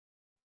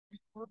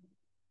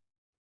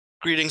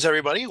Greetings,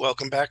 everybody.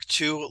 Welcome back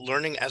to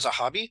Learning as a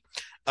Hobby.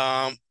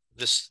 In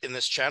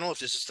this channel, if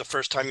this is the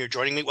first time you're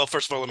joining me, well,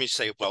 first of all, let me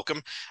say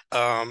welcome.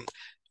 Um,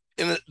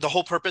 the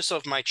whole purpose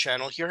of my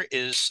channel here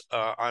is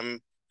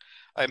I'm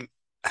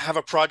have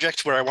a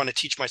project where I want to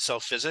teach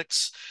myself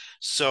physics.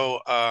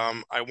 So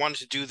I wanted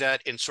to do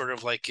that in sort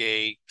of like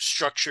a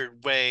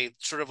structured way,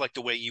 sort of like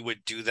the way you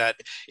would do that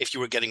if you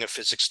were getting a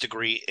physics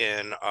degree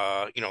in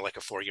like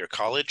a four-year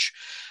college.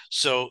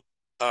 So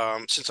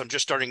since I'm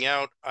just starting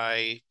out,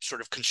 I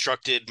sort of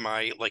constructed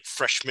my like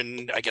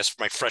freshman, I guess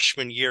my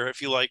freshman year, if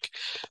you like.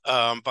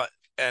 But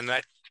and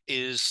that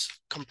is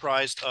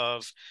comprised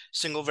of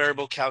single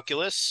variable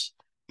calculus,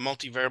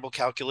 multivariable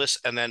calculus,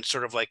 and then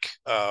sort of like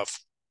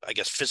I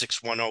guess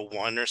physics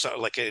 101 or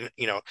something like a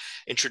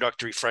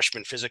introductory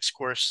freshman physics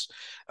course,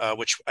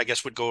 which I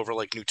guess would go over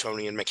like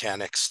Newtonian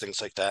mechanics,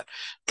 things like that.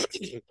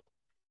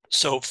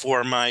 So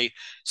for my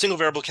single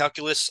variable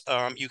calculus,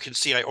 you can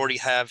see I already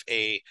have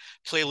a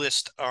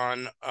playlist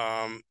on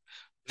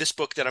this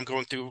book that I'm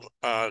going through,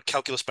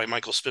 Calculus by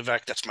Michael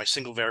Spivak. That's my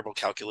single variable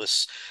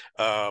calculus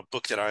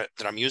book that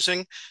I'm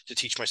using to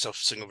teach myself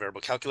single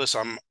variable calculus.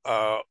 I'm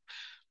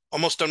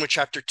almost done with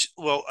chapter two.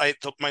 Well,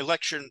 my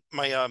lecture,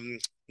 my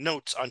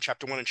notes on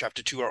chapter one and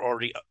chapter two are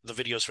already, the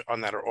videos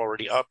on that are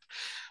already up.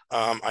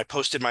 I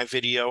posted my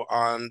video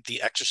on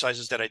the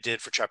exercises that I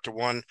did for chapter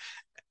one,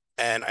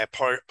 and I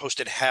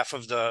posted half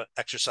of the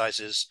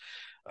exercises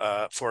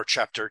for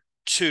chapter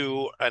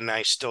two, and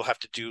I still have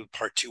to do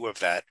part two of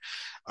that.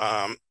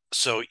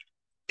 So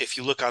if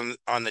you look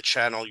on the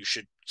channel, you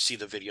should see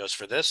the videos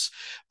for this.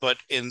 But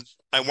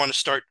I want to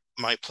start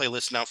my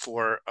playlist now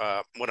for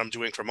what I'm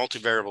doing for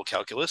multivariable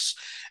calculus,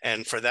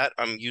 and for that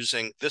I'm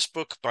using this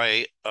book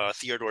by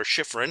Theodore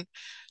Shifrin.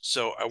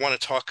 So I want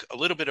to talk a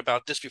little bit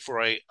about this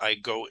before I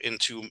go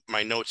into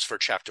my notes for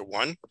chapter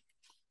one.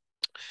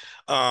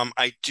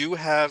 I do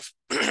have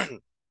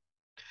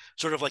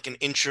sort of like an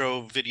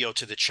intro video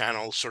to the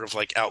channel, sort of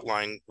like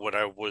outline what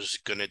I was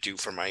gonna do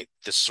for my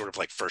this sort of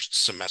like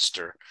first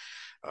semester.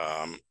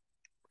 Um,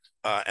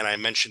 and I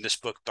mentioned this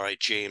book by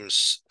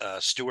James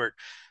Stewart,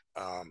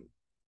 um,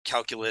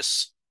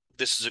 Calculus.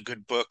 This is a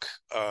good book.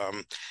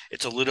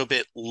 It's a little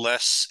bit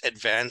less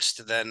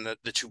advanced than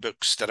the two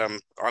books that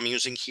I'm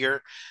using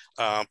here,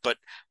 but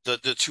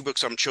the two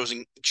books I'm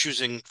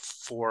choosing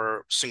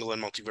for single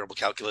and multivariable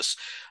calculus,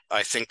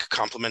 I think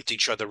complement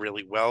each other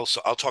really well. So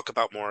I'll talk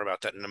about more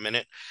about that in a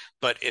minute.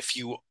 But if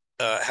you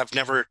have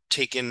never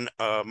taken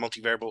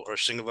multivariable or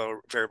single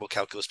variable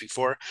calculus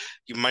before,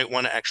 you might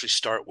want to actually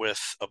start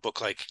with a book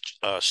like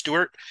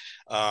Stewart.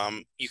 You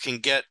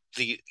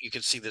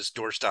can see this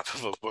doorstop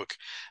of a book.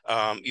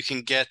 You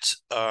can get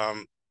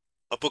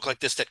a book like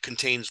this that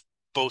contains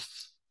both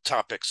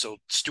topics. So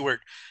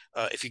Stewart,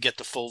 if you get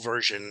the full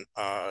version,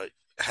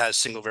 has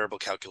single variable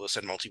calculus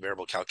and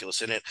multivariable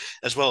calculus in it,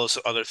 as well as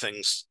other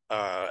things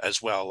as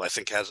well. I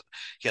think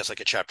he has like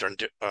a chapter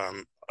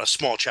on a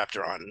small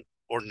chapter on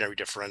ordinary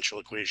differential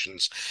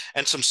equations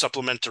and some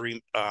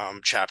supplementary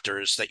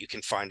chapters that you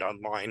can find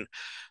online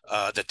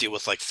that deal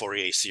with like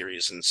Fourier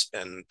series,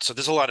 and so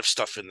there's a lot of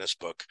stuff in this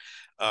book,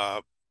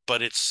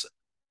 but it's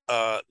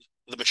uh,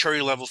 the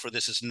maturity level for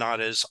this is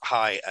not as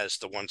high as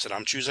the ones that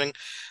I'm choosing.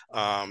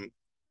 Um,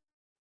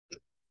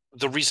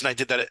 the reason I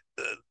did that,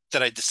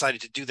 that I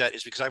decided to do that,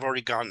 is because I've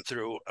already gone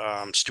through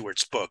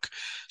Stewart's book.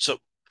 So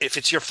if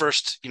it's your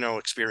first,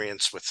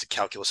 experience with the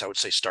calculus, I would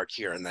say start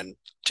here and then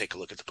take a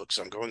look at the books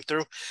I'm going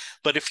through.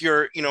 But if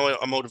you're,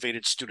 a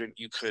motivated student,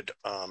 you could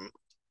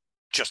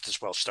just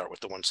as well start with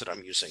the ones that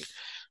I'm using.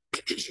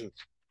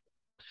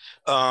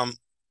 Um,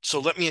 so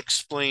let me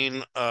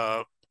explain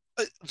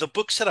the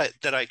books that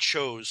I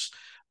chose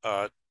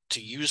uh,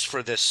 to use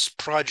for this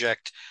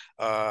project.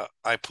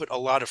 I put a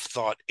lot of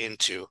thought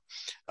into.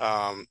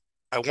 Um,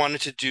 I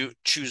wanted to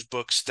choose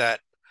books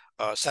that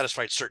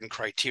satisfied certain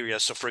criteria.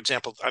 So, for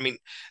example, I mean,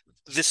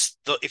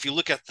 if you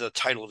look at the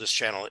title of this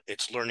channel,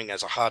 it's learning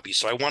as a hobby.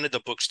 So I wanted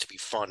the books to be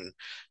fun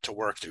to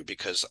work through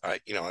because I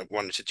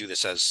wanted to do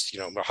this as,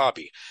 a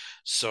hobby.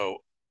 So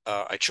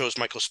I chose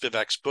Michael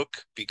Spivak's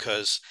book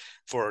because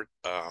for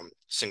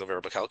single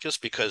variable calculus,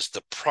 because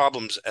the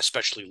problems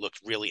especially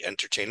looked really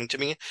entertaining to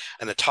me,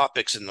 and the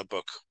topics in the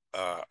book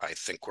I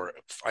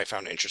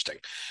found interesting.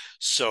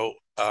 So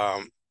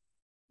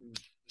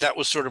that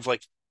was sort of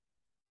like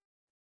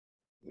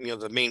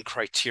the main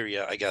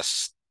criteria, I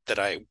guess, that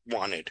I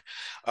wanted.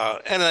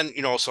 And then,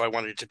 also I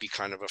wanted it to be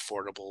kind of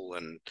affordable,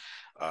 and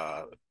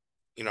uh,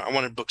 I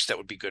wanted books that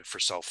would be good for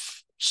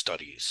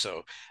self-study.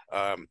 So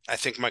I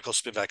think Michael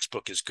Spivak's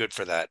book is good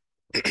for that.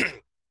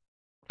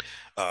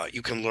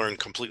 You can learn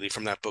completely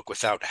from that book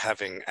without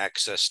having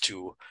access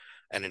to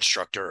an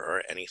instructor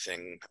or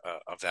anything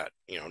of that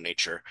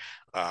nature.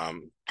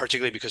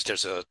 Particularly because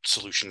there's a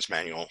solutions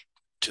manual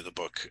to the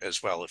book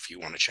as well if you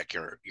want to check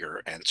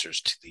your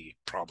answers to the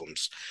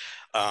problems.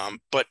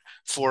 But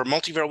for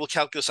multivariable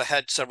calculus, I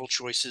had several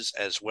choices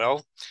as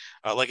well.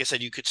 Like I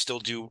said, you could still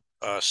do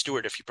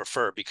Stewart if you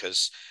prefer,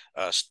 because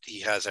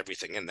he has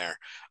everything in there.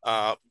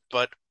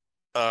 But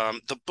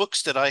the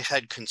books that I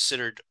had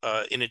considered,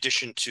 in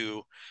addition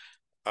to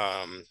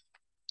um,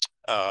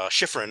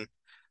 Shifrin,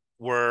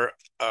 were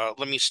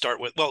let me start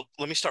with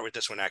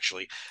this one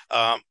actually.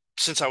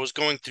 Since I was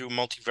going through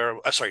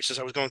since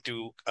I was going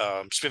through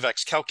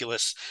Spivak's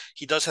calculus,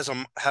 he does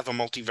have a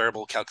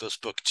multivariable calculus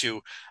book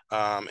too.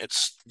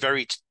 It's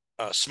very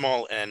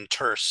small and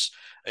terse.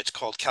 It's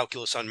called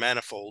Calculus on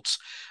Manifolds.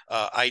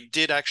 I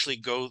did actually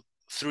go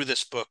through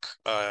this book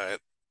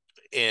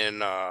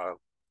in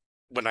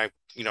when I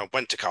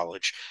went to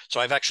college. So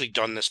I've actually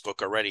done this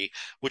book already,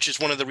 which is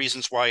one of the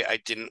reasons why I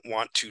didn't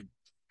want to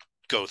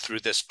go through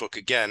this book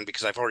again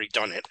because I've already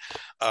done it.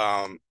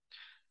 Um,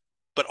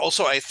 but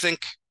also, I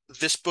think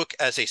this book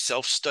as a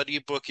self-study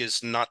book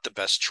is not the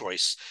best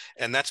choice,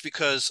 and that's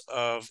because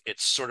of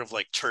its sort of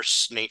like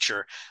terse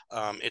nature.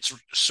 It's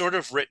sort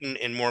of written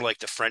in more like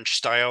the French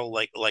style,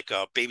 like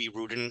a Baby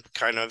Rudin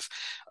kind of.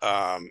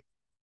 Um,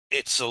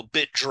 it's a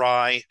bit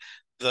dry.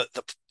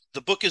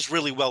 The book is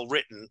really well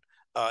written.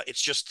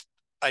 It's just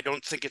I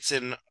don't think it's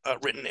in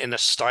written in a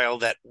style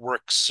that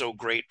works so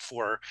great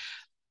for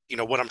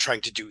what I'm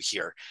trying to do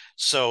here.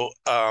 So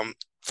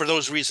for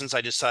those reasons,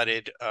 I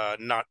decided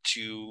not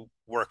to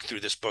work through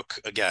this book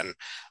again.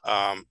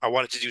 I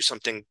wanted to do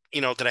something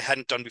that I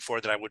hadn't done before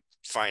that I would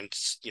find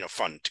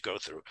fun to go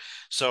through.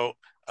 So.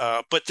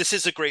 But this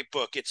is a great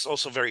book. It's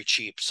also very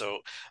cheap. So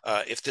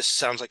if this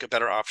sounds like a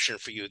better option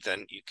for you,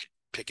 then you could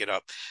pick it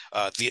up.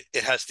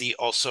 It has the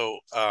also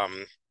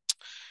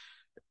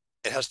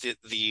it has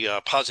the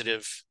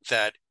positive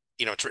that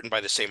it's written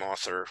by the same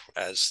author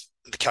as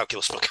the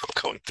calculus book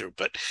I'm going through.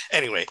 But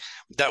anyway,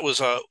 that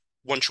was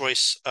one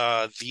choice.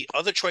 The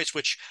other choice,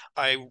 which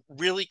I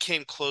really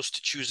came close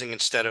to choosing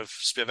instead of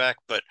Spivak,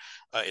 but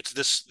it's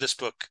this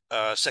book,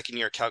 Second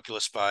Year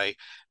Calculus by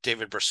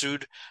David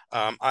Bersoud.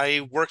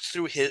 I worked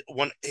through his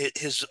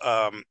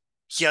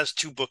he has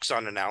two books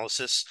on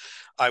analysis.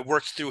 I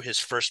worked through his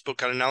first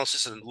book on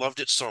analysis and loved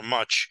it so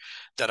much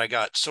that I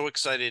got so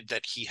excited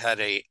that he had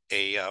a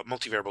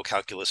multivariable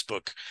calculus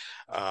book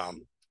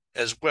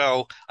as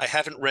well. I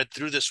haven't read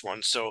through this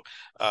one, so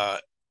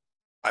I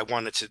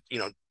wanted to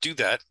do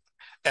that,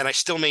 and I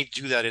still may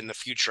do that in the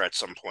future at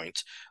some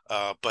point.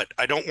 But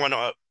I don't want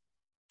to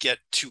get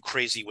too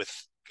crazy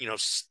with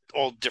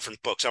all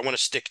different books. I want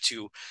to stick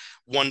to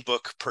one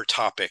book per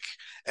topic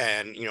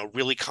and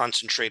really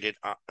concentrated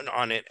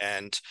on it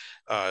and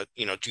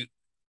do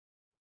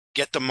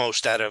get the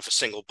most out of a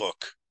single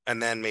book,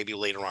 and then maybe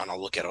later on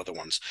I'll look at other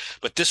ones.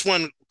 But this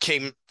one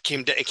came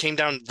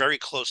down very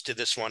close to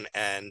this one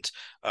and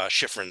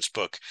Shifrin's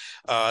book,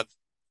 uh,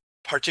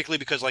 particularly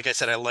because, like I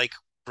said, I like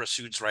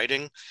Brasoud's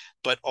writing,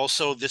 but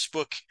also this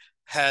book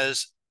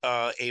has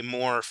a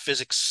more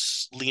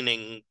physics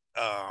leaning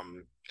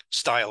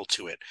style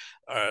to it,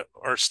 I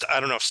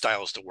don't know if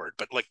style is the word,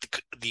 but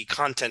like the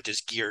content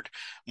is geared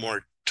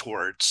more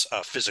towards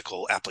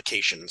physical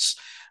applications.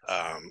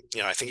 I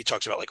think he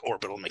talks about like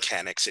orbital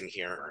mechanics in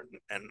here,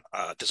 and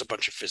there's a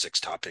bunch of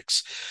physics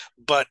topics,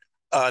 but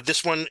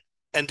this one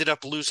ended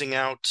up losing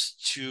out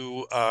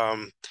to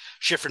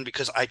Shifrin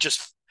because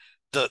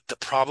the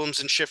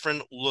problems in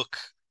Shifrin look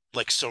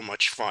like so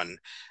much fun,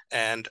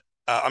 and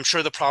I'm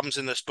sure the problems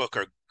in this book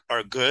are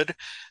good.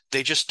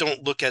 They just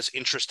don't look as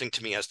interesting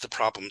to me as the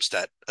problems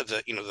that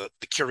the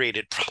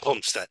curated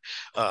problems that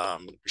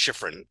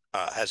Shifrin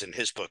has in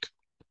his book.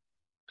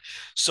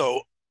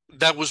 So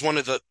that's one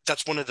of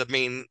the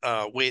main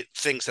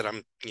things that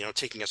I'm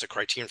taking as a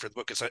criterion for the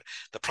book is that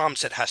the problem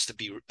sets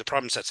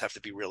have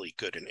to be really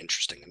good and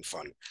interesting and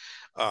fun.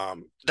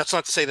 That's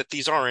not to say that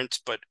these aren't,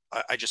 but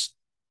I just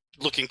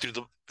looking through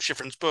the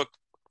Schifrin's book,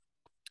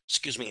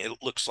 excuse me,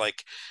 it looks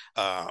like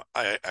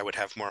I would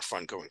have more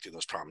fun going through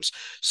those problems.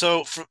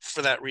 So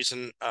for that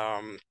reason,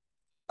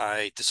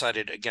 I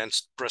decided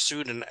against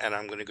Brasoud, and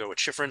I'm going to go with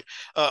Shifrin.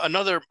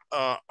 Another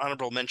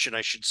honorable mention,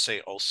 I should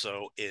say,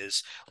 also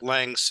is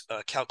Lang's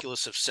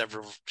Calculus of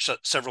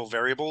Several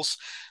Variables.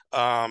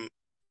 Um,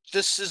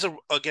 this is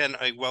again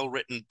a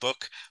well-written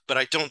book, but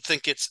I don't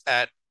think it's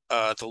at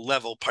the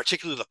level,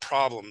 particularly the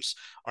problems,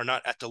 are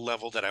not at the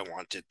level that I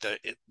wanted.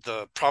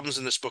 The problems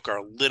in this book are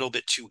a little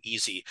bit too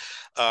easy.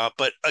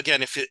 But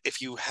again,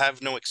 if you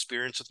have no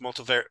experience with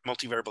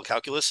multivariable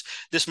calculus,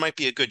 this might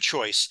be a good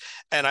choice.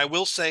 And I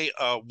will say,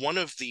 one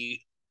of the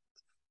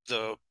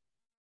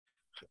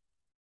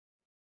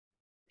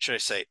should I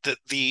say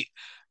the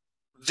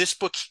this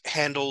book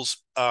handles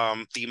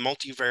the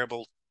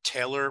multivariable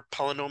Taylor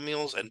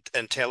polynomials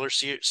and Taylor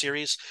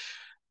series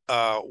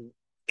uh,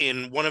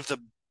 in one of the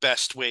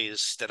best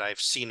ways that I've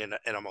seen in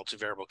a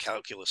multivariable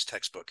calculus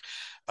textbook.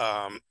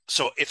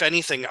 So if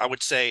anything, I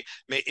would say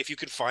if you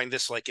could find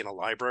this like in a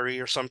library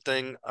or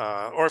something,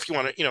 or if you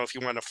want to, if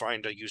you want to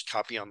find a used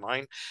copy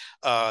online,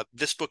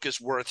 this book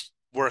is worth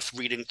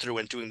reading through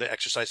and doing the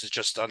exercises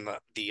just on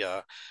the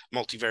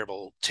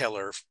multivariable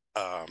Taylor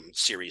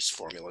series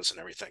formulas and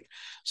everything.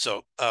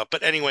 So,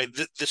 but anyway,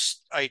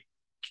 this I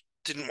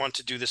didn't want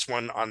to do this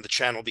one on the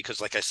channel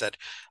because, like I said,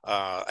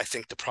 I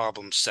think the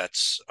problem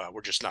sets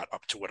were just not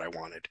up to what I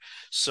wanted.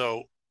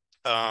 So,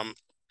 um,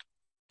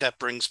 that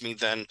brings me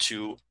then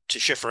to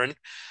Shifrin.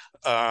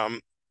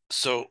 Um,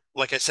 so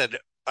like I said,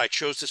 I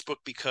chose this book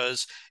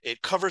because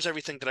it covers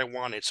everything that I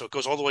wanted. So it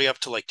goes all the way up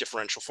to like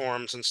differential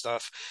forms and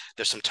stuff.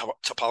 There's some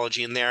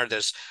topology in there.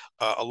 There's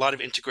a lot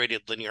of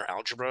integrated linear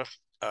algebra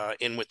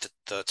in with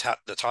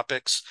the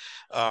topics.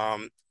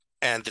 Um,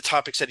 and the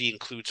topics that he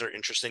includes are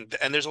interesting.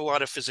 And there's a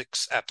lot of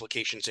physics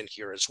applications in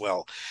here as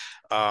well.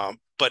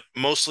 But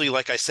mostly,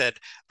 like I said,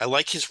 I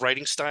like his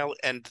writing style,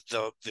 and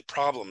the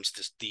problems.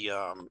 The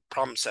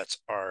problem sets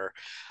are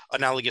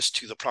analogous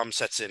to the problem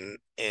sets in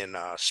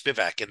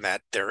Spivak, in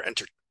that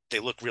they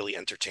look really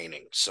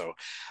entertaining. So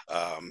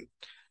um,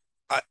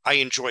 I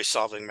enjoy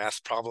solving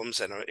math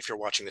problems, and if you're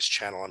watching this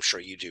channel, I'm sure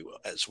you do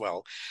as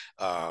well.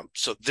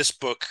 So this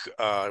book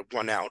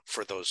won out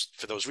for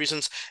those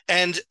reasons.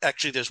 And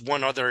actually, there's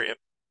one other.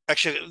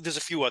 Actually, there's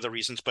a few other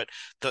reasons, but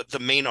the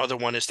main other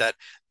one is that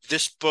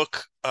this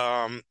book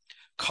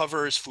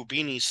covers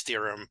Fubini's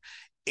theorem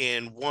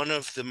in one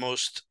of the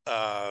most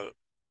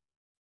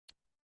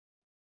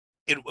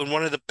in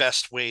one of the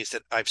best ways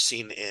that I've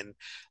seen in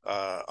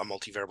a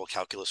multivariable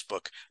calculus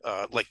book.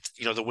 Like,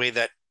 the way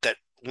that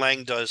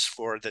Lang does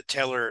for the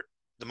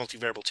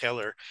multivariable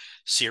Taylor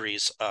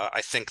series.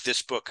 I think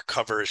this book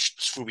covers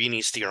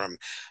Fubini's theorem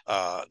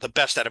the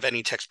best out of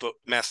any textbook,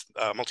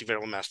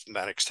 multivariable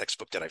mathematics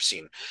textbook that I've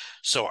seen.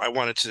 So I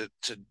wanted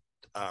to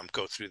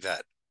go through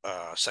that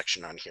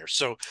section on here.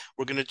 So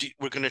we're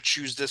gonna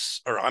choose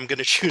this, or I'm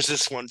gonna choose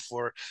this one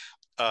for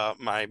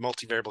my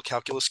multivariable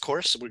calculus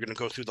course. We're going to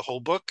go through the whole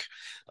book.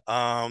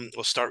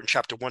 We'll start in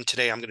chapter 1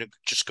 today. I'm going to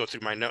just go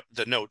through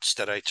the notes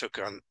that I took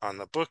on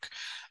the book,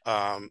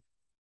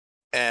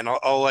 and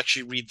I'll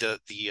actually read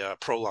the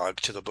prologue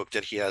to the book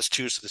that he has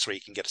too, so this way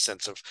you can get a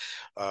sense of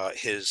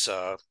his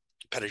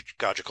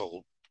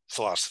pedagogical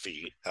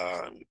philosophy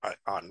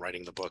on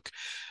writing the book.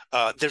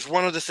 There's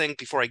one other thing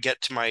before I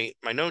get to my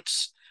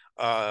notes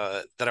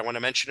that I want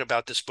to mention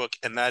about this book,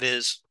 and that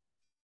is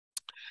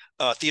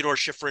Theodore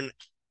Shifrin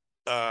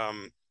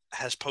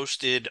has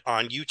posted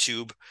on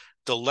YouTube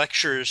the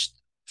lectures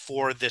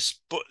for this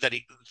book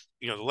the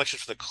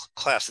lectures for the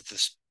class that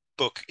this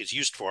book is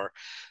used for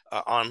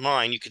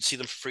online. You can see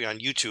them for free on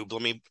YouTube.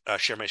 Let me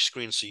share my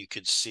screen so you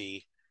could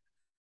see.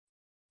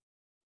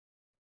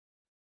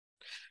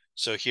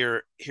 So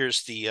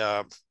here's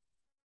the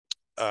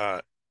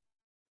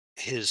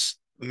his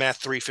Math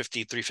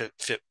 350,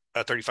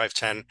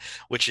 3510,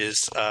 which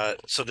is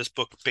so this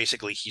book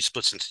basically he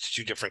splits into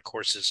two different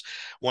courses.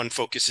 One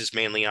focuses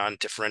mainly on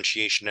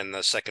differentiation, and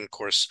the second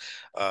course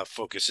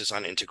focuses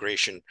on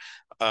integration.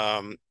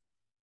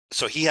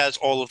 So he has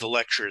all of the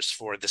lectures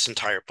for this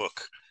entire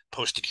book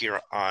posted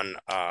here on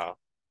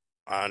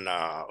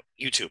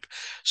YouTube.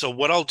 So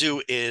what I'll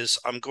do is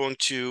I'm going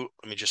to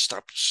let me just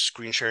stop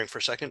screen sharing for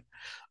a second.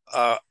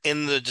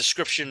 In the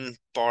description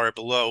bar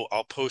below,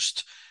 I'll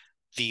post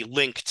the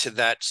link to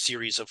that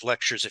series of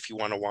lectures if you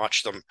want to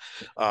watch them,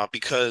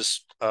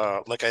 because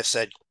like I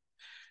said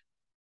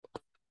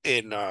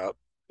in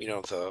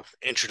the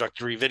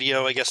introductory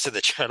video, I guess, to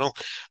the channel,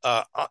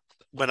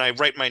 when I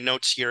write my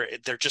notes here,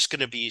 they're just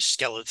going to be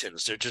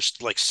skeletons. They're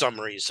just like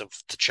summaries of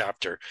the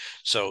chapter.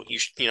 So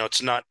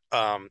it's not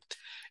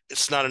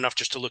enough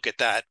just to look at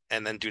that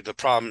and then do the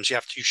problems.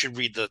 You should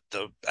read the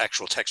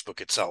actual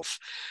textbook itself.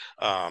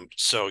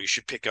 So you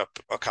should pick up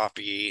a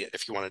copy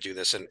if you want to do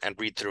this and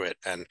read through it.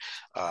 And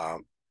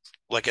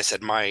like I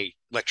said, my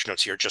lecture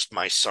notes here are just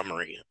my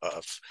summary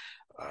of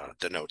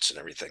the notes and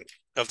everything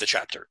of the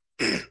chapter.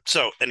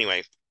 So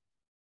anyway,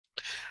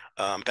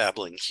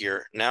 babbling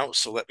here now.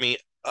 So let me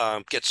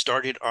get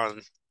started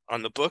on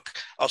the book.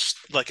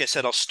 Like I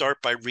said, I'll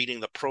start by reading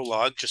the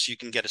prologue just so you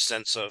can get a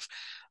sense of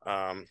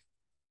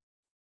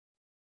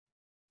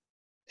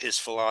his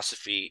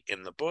philosophy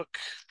in the book.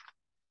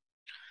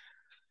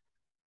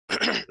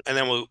 And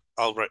then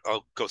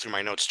I'll go through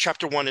my notes.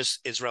 Chapter 1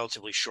 is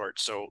relatively short,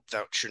 so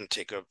that shouldn't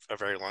take a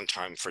very long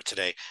time for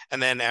today.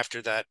 And then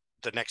after that,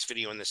 the next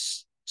video in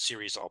this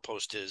series I'll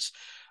post is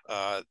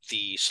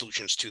the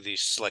solutions to the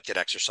selected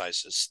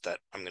exercises that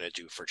I'm going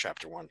to do for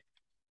chapter 1.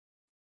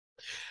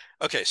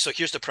 Okay, so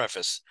here's the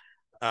preface.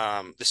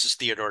 This is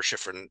Theodore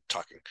Shifrin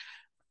talking.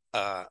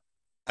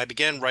 I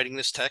began writing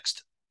this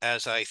text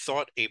as I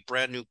thought a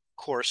brand new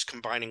course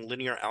combining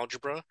linear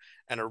algebra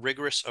and a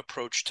rigorous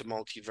approach to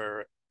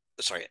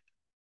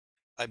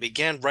I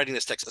began writing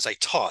this text as I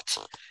taught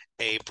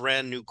a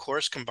brand new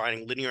course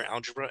combining linear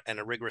algebra and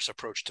a rigorous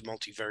approach to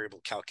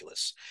multivariable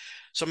calculus.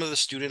 Some of the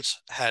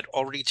students had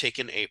already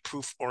taken a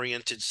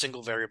proof-oriented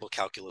single variable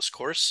calculus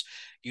course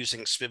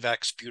using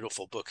Spivak's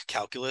beautiful book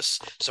Calculus.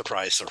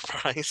 Surprise,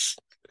 surprise.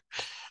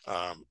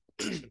 But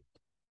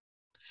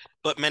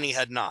many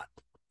had not.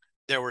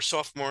 There were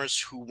sophomores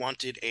who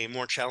wanted a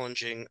more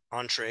challenging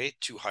entree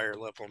to higher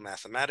level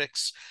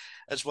mathematics,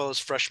 as well as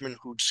freshmen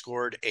who'd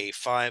scored a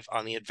 5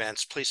 on the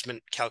Advanced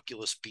Placement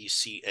Calculus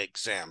BC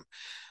exam.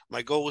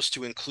 My goal was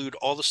to include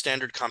all the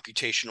standard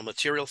computational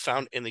material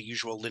found in the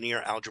usual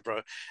linear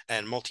algebra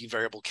and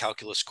multivariable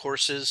calculus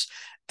courses,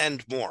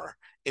 and more,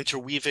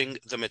 interweaving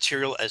the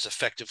material as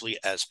effectively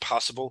as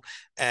possible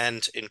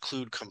and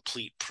include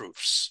complete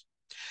proofs.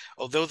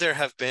 Although there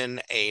have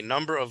been a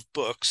number of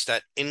books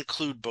that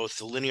include both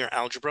the linear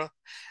algebra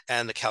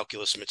and the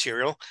calculus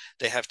material,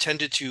 they have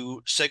tended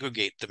to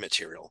segregate the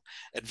material.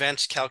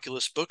 Advanced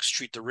calculus books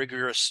treat the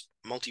rigorous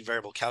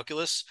multivariable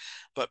calculus,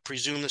 but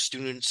presume the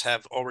students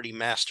have already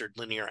mastered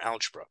linear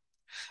algebra.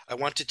 I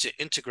wanted to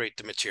integrate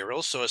the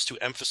material so as to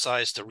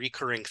emphasize the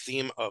recurring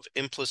theme of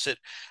implicit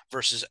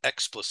versus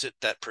explicit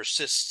that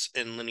persists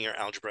in linear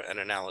algebra and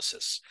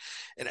analysis.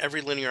 In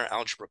every linear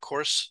algebra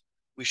course,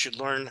 we should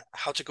learn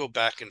how to go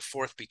back and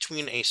forth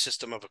between a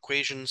system of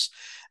equations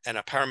and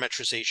a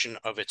parametrization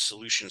of its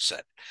solution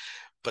set.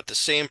 But the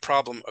same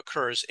problem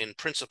occurs in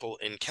principle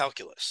in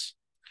calculus.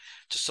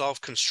 To solve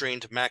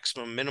constrained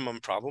maximum-minimum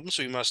problems,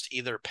 we must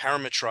either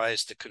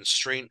parametrize the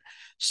constraint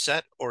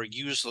set or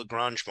use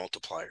Lagrange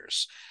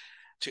multipliers.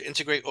 To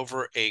integrate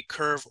over a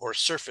curve or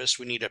surface,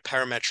 we need a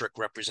parametric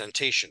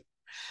representation.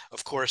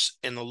 Of course,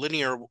 in the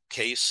linear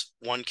case,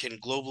 one can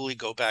globally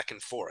go back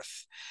and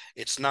forth.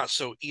 It's not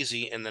so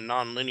easy in the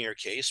nonlinear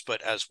case, but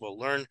as we'll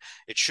learn,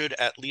 it should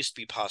at least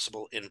be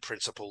possible in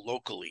principle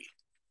locally.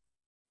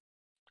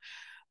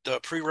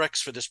 The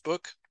prereqs for this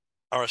book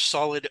are a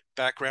solid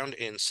background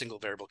in single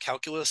variable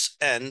calculus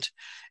and,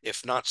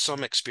 if not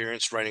some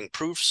experience writing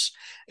proofs,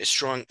 a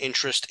strong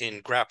interest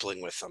in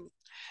grappling with them.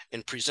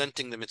 In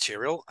presenting the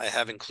material, I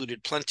have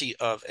included plenty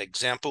of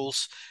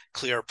examples,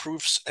 clear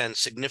proofs, and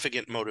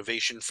significant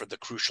motivation for the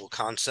crucial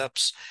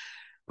concepts.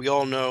 We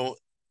all know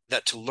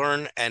that to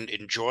learn and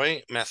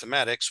enjoy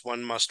mathematics,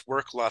 one must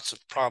work lots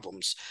of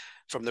problems,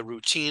 from the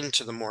routine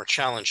to the more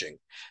challenging.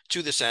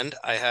 To this end,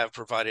 I have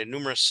provided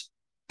numerous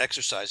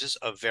exercises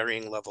of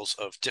varying levels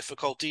of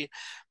difficulty,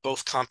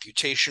 both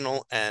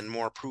computational and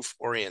more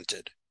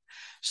proof-oriented.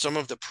 Some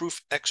of the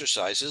proof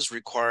exercises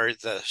require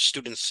the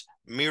students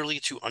merely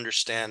to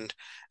understand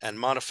and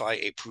modify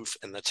a proof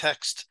in the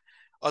text.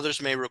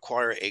 Others may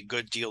require a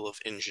good deal of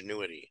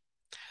ingenuity.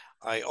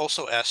 I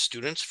also ask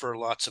students for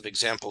lots of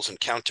examples and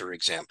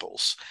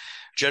counterexamples.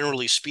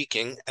 Generally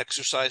speaking,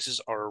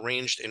 exercises are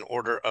arranged in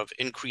order of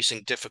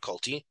increasing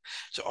difficulty.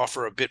 To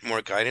offer a bit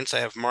more guidance, I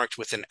have marked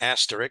with an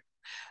asterisk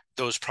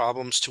those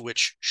problems to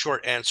which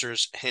short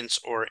answers, hints,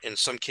 or in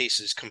some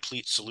cases,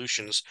 complete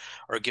solutions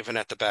are given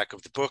at the back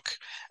of the book.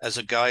 As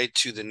a guide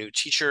to the new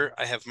teacher,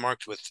 I have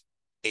marked with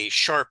a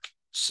sharp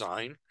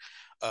sign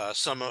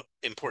some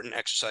important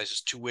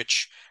exercises to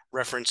which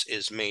reference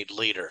is made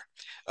later.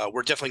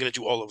 We're definitely going to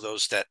do all of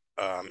those that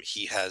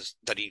he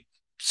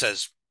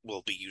says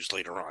will be used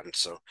later on.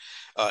 So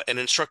an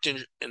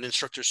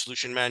instructor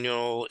solution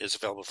manual is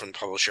available from the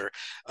publisher.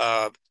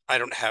 I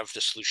don't have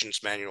the solutions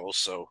manual,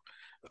 so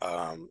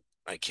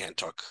I can't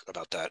talk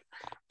about that.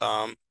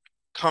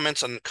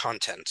 Comments on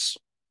contents.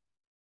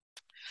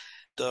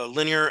 The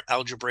linear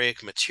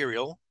algebraic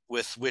material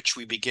with which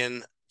we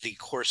begin the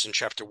course in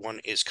Chapter 1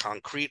 is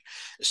concrete,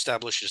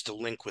 establishes the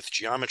link with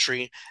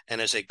geometry,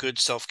 and is a good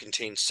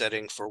self-contained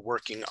setting for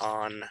working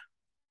on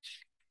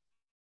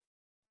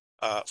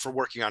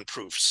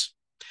proofs.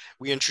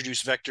 We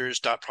introduce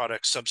vectors, dot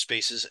products,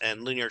 subspaces,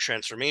 and linear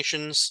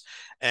transformations,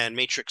 and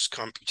matrix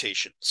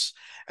computations.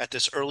 At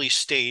this early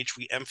stage,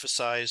 we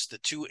emphasize the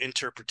two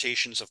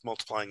interpretations of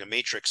multiplying a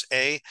matrix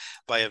A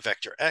by a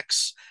vector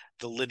X,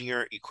 the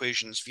linear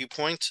equations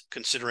viewpoint,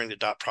 considering the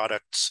dot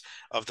products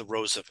of the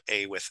rows of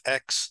A with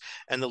X,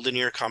 and the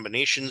linear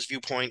combinations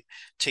viewpoint,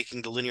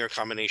 taking the linear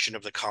combination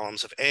of the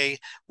columns of A,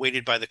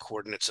 weighted by the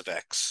coordinates of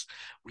X.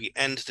 We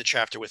end the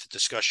chapter with a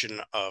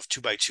discussion of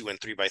 2x2 and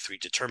 3x3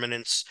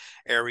 determinants,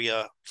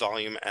 area,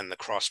 volume, and the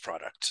cross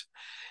product.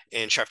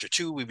 In Chapter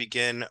 2, we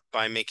begin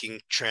by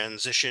making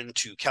transition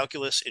to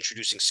calculus,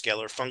 introducing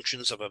scalar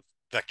functions of a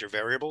vector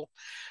variable,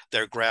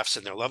 their graphs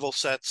and their level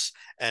sets,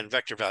 and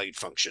vector-valued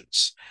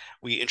functions.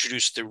 We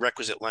introduce the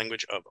requisite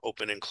language of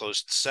open and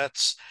closed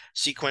sets,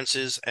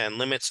 sequences, and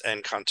limits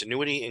and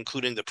continuity,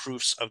 including the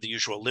proofs of the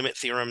usual limit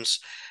theorems.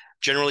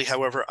 Generally,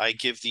 however, I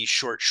give these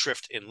short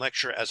shrift in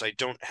lecture as I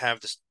don't have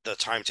the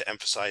time to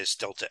emphasize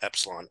delta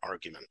epsilon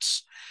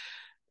arguments.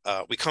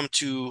 We come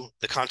to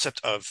the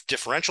concept of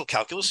differential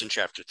calculus in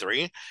Chapter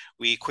 3.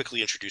 We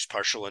quickly introduce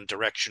partial and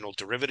directional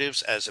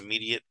derivatives as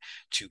immediate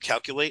to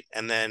calculate,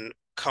 and then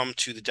come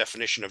to the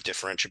definition of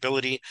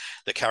differentiability,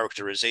 the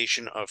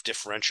characterization of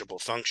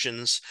differentiable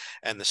functions,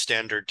 and the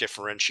standard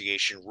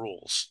differentiation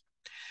rules.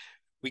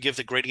 We give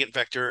the gradient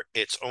vector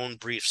its own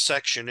brief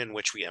section in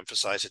which we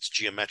emphasize its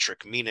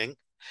geometric meaning.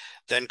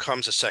 Then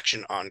comes a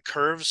section on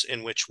curves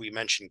in which we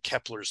mention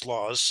Kepler's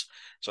laws.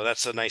 So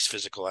that's a nice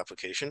physical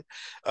application.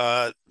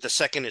 The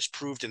second is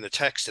proved in the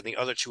text, and the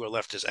other two are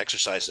left as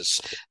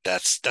exercises.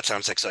 That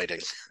sounds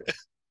exciting.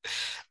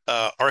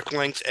 Arc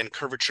length and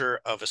curvature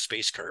of a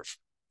space curve.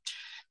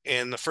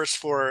 In the first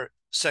four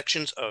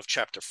sections of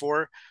Chapter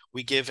 4,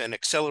 we give an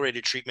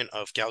accelerated treatment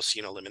of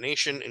Gaussian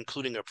elimination,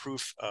 including a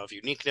proof of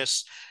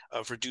uniqueness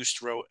of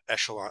reduced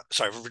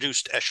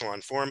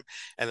echelon form,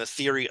 and the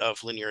theory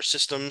of linear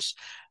systems,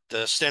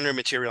 the standard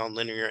material on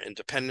linear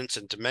independence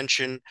and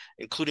dimension,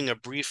 including a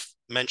brief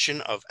mention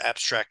of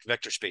abstract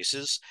vector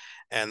spaces,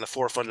 and the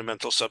four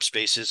fundamental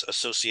subspaces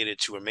associated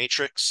to a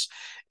matrix.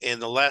 In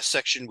the last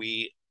section,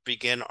 we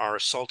begin our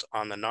assault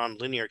on the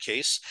nonlinear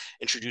case,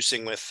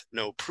 introducing with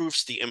no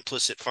proofs the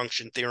implicit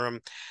function theorem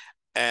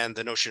and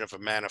the notion of a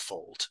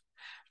manifold.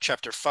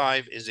 Chapter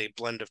 5 is a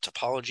blend of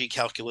topology,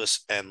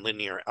 calculus, and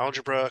linear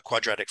algebra,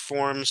 quadratic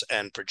forms,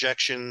 and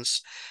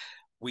projections.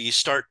 We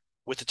start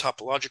with the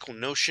topological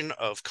notion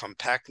of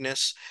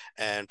compactness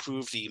and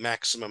prove the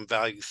maximum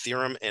value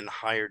theorem in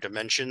higher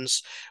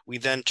dimensions. We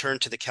then turn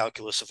to the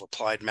calculus of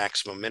applied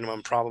maximum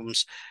minimum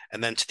problems,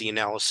 and then to the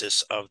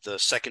analysis of the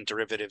second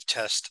derivative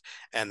test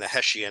and the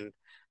Hessian.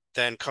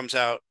 Then comes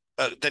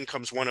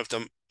one of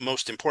the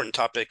most important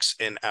topics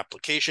in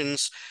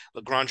applications,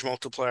 Lagrange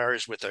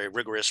multipliers with a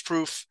rigorous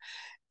proof.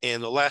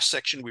 In the last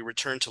section, we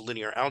return to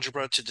linear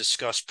algebra to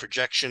discuss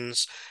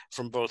projections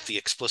from both the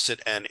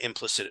explicit and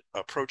implicit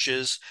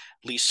approaches,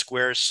 least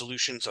squares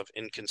solutions of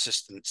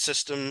inconsistent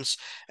systems,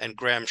 and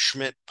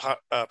Gram-Schmidt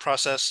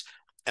process,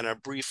 and a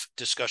brief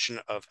discussion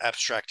of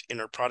abstract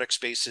inner product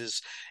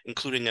spaces,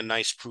 including a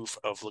nice proof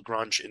of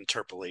Lagrange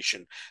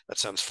interpolation. That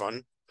sounds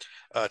fun.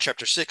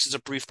 Chapter 6 is a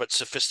brief but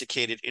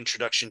sophisticated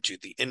introduction to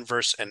the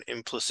inverse and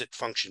implicit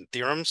function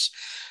theorems.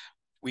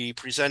 We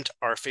present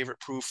our favorite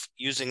proof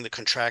using the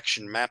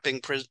contraction mapping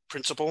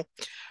principle,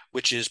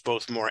 which is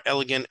both more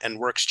elegant and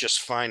works just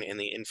fine in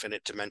the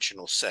infinite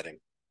dimensional setting.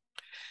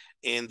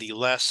 In the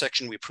last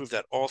section, we prove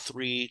that all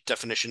three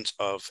definitions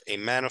of a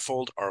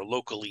manifold are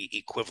locally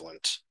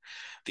equivalent: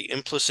 the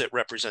implicit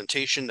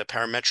representation, the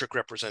parametric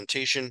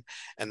representation,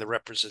 and the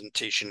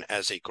representation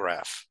as a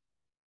graph.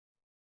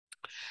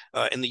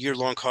 In the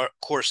year-long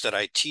course that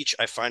I teach,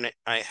 I find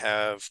I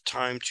have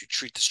time to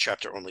treat this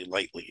chapter only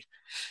lightly.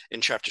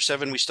 In Chapter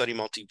 7, we study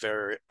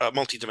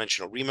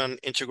multidimensional Riemann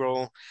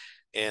integral.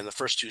 In the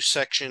first two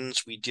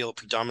sections, we deal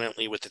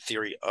predominantly with the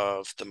theory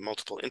of the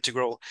multiple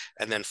integral,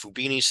 and then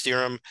Fubini's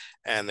theorem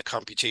and the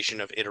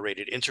computation of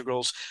iterated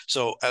integrals.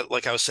 So,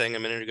 like I was saying a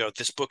minute ago,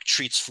 this book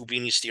treats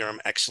Fubini's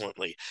theorem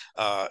excellently.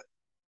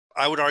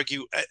 I would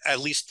argue,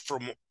 at least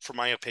from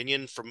my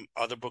opinion, from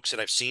other books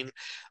that I've seen,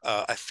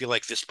 I feel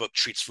like this book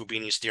treats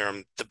Fubini's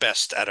theorem the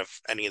best out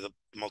of any of the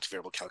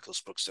multivariable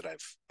calculus books that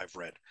I've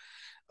read.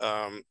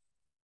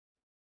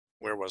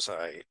 Where was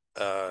I?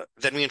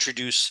 Then we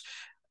introduce,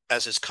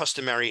 as is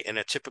customary in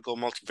a typical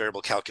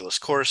multivariable calculus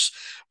course,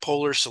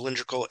 polar,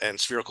 cylindrical, and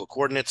spherical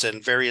coordinates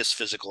and various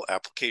physical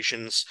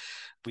applications.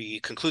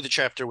 We conclude the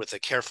chapter with a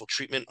careful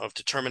treatment of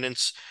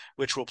determinants,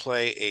 which will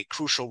play a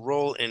crucial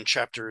role in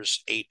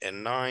chapters 8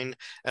 and 9,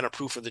 and a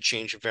proof of the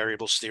change of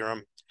variables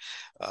theorem.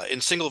 In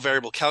single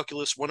variable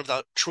calculus, one of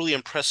the truly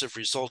impressive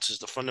results is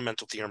the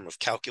fundamental theorem of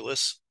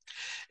calculus.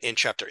 In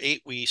chapter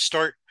 8, we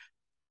start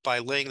by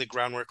laying the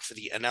groundwork for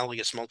the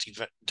analogous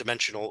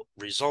multidimensional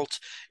result,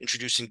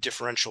 introducing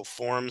differential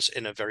forms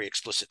in a very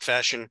explicit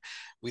fashion.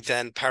 We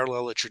then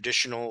parallel a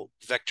traditional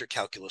vector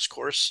calculus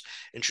course,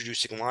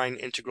 introducing line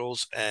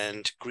integrals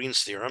and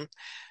Green's theorem,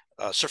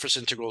 surface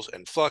integrals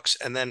and flux,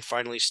 and then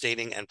finally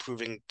stating and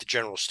proving the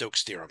general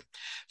Stokes theorem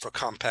for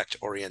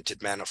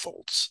compact-oriented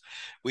manifolds.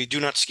 We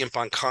do not skimp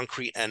on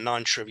concrete and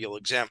non-trivial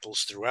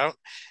examples throughout.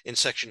 In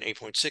section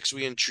 8.6,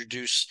 we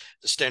introduce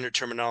the standard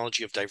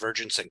terminology of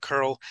divergence and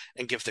curl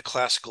and give the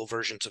classical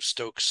versions of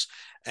Stokes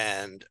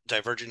and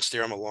divergence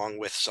theorem along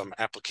with some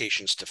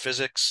applications to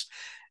physics.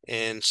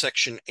 In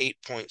section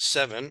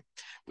 8.7,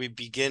 we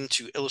begin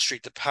to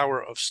illustrate the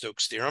power of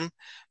Stokes' theorem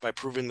by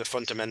proving the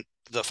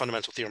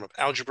fundamental theorem of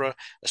algebra,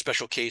 a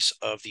special case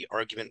of the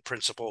argument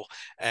principle,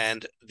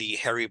 and the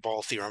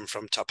Harry-Ball theorem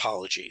from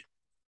topology.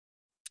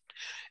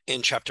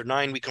 In Chapter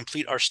 9, we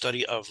complete our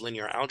study of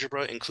linear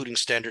algebra, including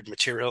standard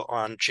material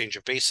on change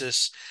of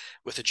basis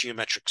with a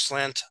geometric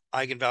slant,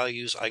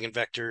 eigenvalues,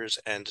 eigenvectors,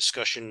 and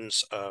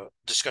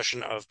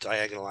discussion of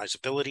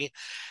diagonalizability.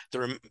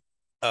 The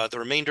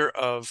remainder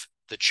of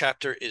the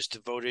chapter is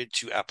devoted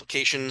to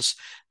applications,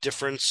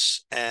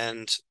 difference,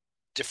 and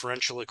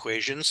differential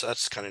equations. So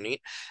that's kind of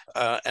neat.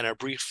 And a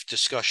brief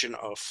discussion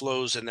of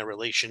flows and their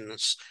relation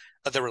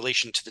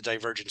to the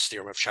divergence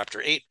theorem of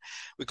Chapter 8.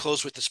 We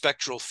close with the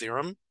spectral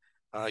theorem.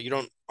 You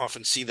don't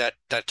often see that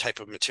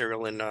type of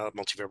material in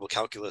multivariable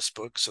calculus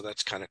books, so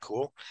that's kind of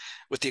cool.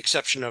 With the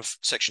exception of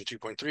section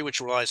 3.3, which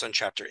relies on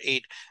chapter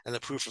 8, and the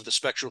proof of the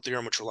spectral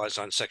theorem, which relies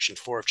on section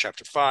 4 of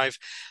chapter 5,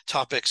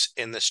 topics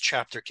in this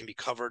chapter can be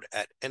covered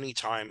at any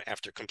time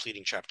after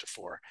completing chapter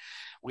 4.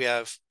 We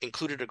have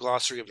included a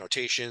glossary of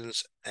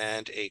notations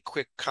and a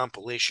quick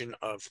compilation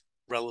of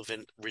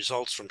relevant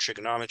results from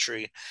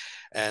trigonometry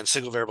and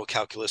single variable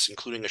calculus,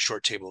 including a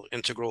short table of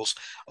integrals,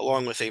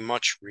 along with a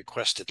much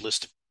requested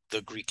list of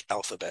the Greek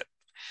alphabet.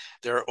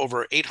 There are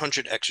over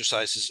 800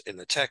 exercises in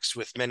the text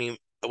with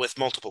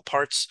multiple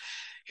parts.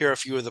 Here are a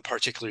few of the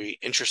particularly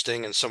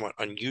interesting and somewhat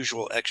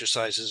unusual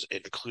exercises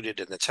included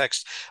in the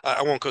text.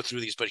 I won't go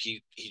through these, but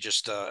he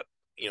just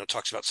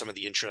talks about some of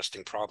the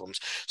interesting problems.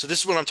 So this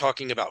is what I'm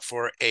talking about.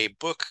 For a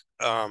book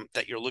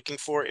that you're looking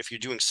for, if you're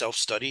doing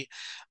self-study,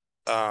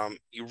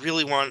 you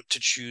really want to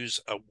choose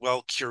a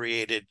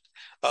well-curated,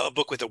 a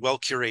book with a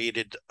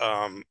well-curated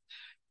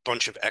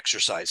bunch of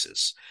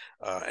exercises.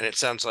 And it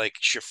sounds like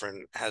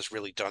Shifrin has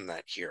really done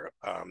that here.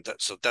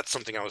 So that's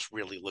something I was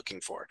really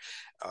looking for.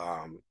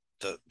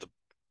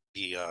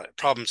 The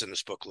problems in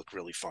this book look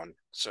really fun.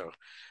 So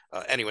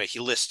anyway, he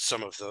lists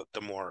some of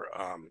the more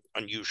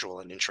unusual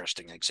and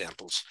interesting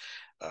examples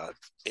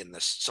in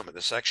some of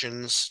the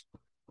sections.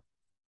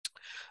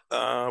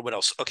 What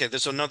else? Okay,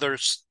 there's another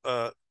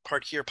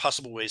part here,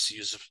 possible ways to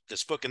use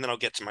this book, and then I'll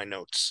get to my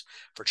notes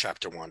for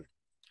chapter 1.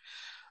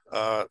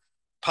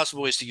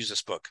 Possible ways to use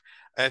this book.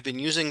 I have been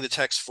using the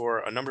text for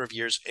a number of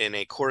years in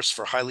a course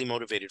for highly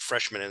motivated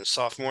freshmen and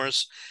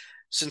sophomores.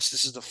 Since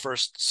this is the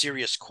first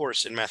serious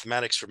course in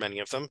mathematics for many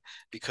of them,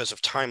 because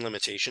of time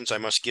limitations, I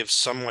must give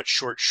somewhat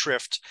short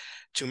shrift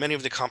to many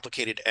of the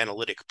complicated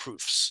analytic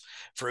proofs.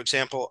 For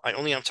example, I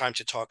only have time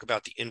to talk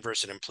about the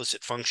inverse and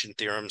implicit function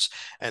theorems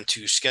and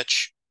to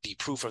sketch the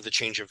proof of the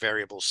change of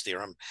variables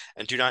theorem,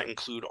 and do not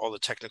include all the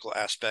technical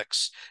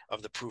aspects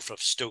of the proof of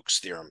Stokes'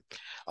 theorem.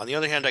 On the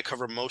other hand, I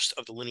cover most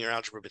of the linear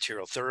algebra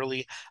material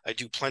thoroughly. I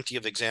do plenty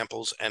of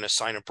examples and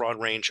assign a broad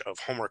range of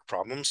homework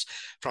problems,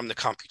 from the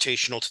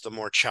computational to the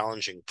more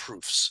challenging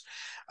proofs.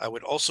 It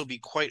would also be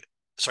quite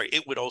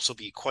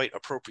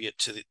appropriate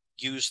to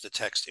use the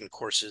text in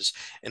courses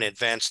in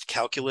advanced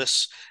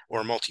calculus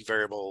or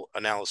multivariable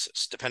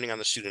analysis, depending on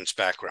the student's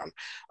background.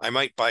 I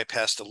might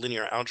bypass the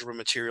linear algebra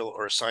material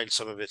or assign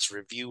some of its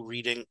review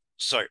reading.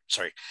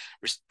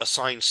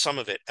 Assign some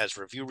of it as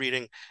review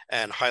reading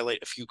and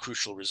highlight a few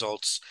crucial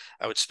results.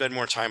 I would spend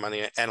more time on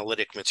the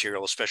analytic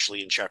material,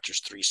 especially in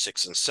chapters 3,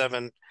 6, and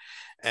 7,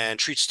 and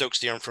treat Stokes'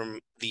 theorem from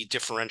the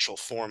differential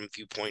form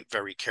viewpoint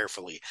very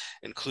carefully,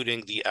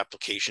 including the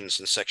applications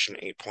in section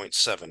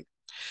 8.7.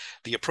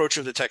 The approach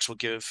of the text will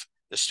give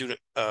the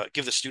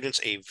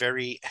students a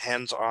very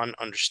hands-on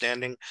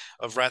understanding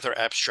of rather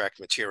abstract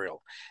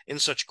material. In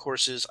such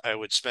courses, I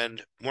would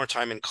spend more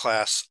time in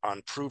class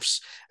on proofs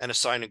and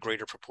assign a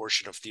greater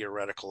proportion of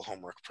theoretical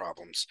homework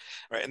problems.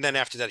 All right, and then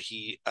after that,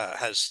 he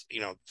has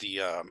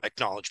the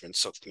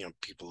acknowledgments of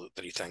people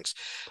that he thanks.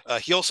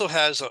 He also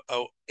has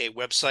a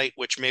website,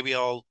 which maybe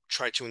I'll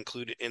try to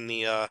include in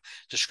the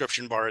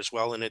description bar as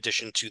well, in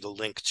addition to the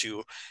link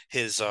to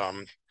his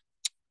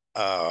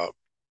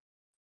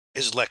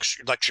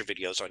lecture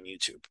videos on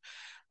YouTube.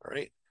 All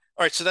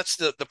right, so that's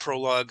the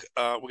prologue.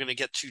 We're going to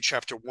get to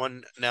chapter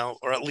 1 now,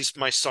 or at least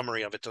my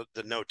summary of it,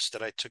 the notes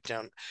that I took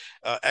down.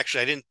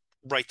 Actually, I didn't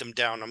write them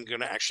down. I'm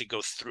going to actually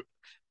go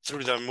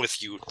through them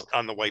with you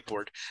on the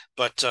whiteboard.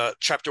 But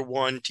chapter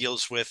 1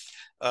 deals with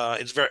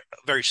it's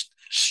very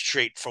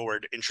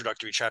straightforward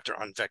introductory chapter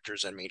on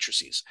vectors and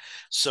matrices.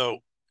 So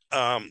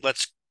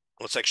let's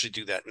actually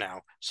do that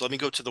now. So let me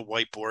go to the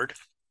whiteboard.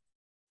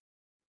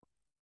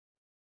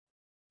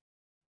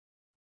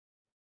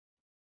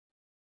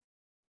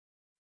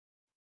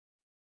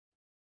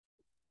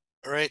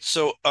 All right,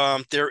 so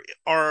there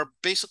are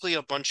basically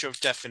a bunch of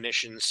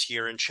definitions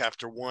here in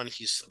chapter 1.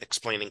 He's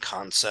explaining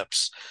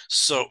concepts.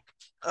 So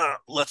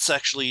let's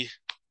actually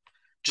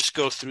just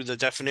go through the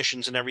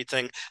definitions and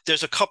everything.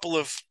 There's a couple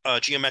of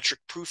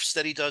geometric proofs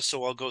that he does,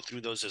 so I'll go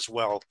through those as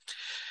well.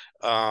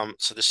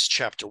 So this is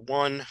chapter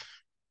 1.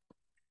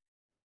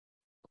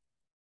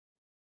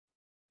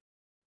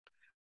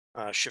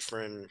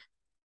 Shifrin,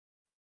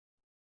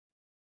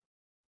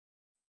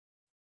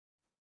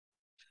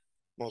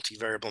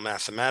 multivariable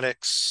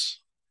mathematics.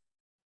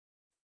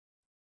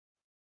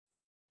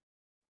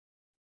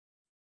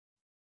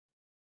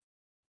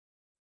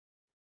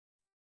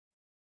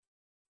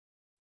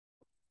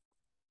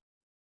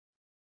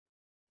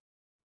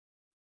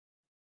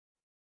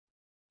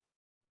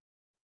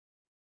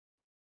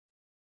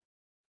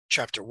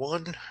 Chapter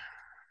 1.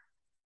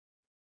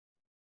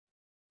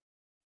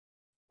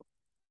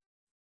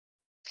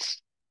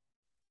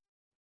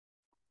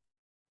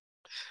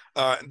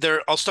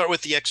 I'll start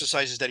with the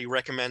exercises that he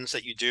recommends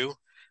that you do.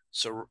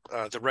 So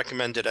the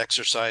recommended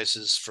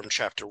exercises from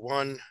chapter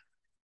 1.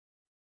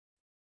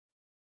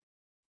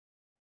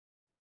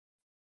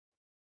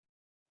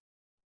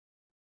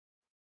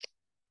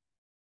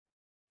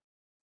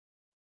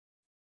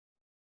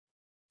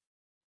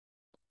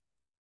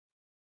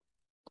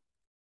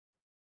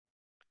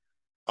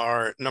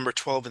 Are number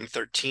 12 and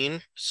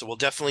 13. So we'll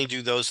definitely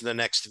do those in the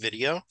next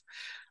video.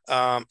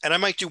 And I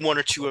might do one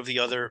or two of the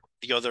other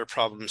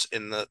problems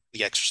in the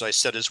exercise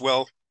set as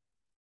well.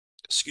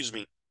 Excuse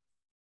me.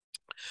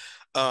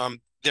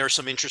 There are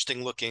some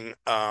interesting looking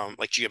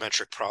like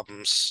geometric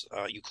problems,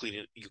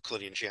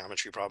 Euclidean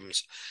geometry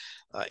problems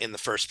in the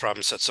first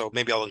problem set. So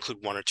maybe I'll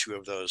include one or two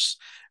of those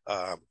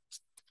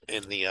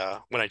in the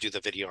when I do the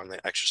video on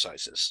the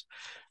exercises.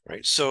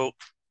 Right. So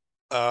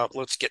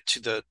let's get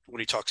to what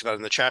he talks about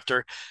in the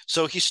chapter.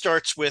 So he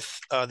starts with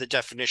the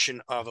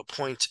definition of a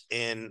point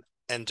in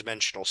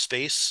n-dimensional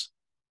space.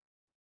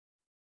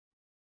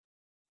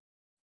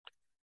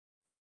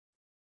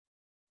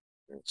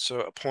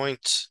 So a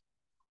point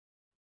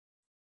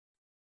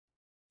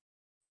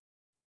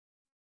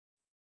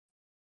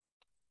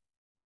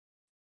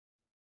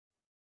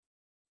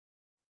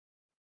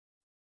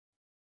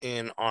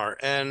in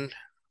Rn,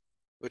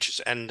 which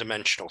is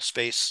n-dimensional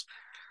space,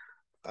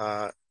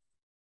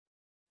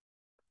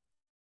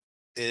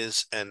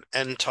 is an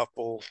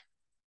n-tuple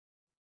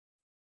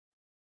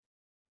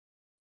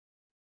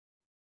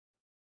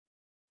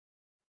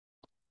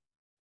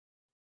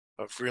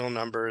of real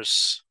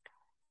numbers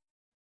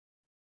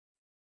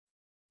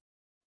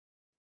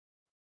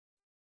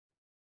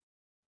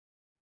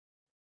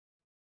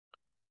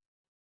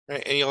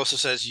right? And he also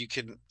says you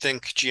can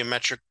think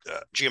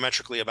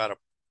geometrically about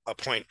a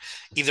point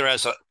either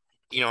as a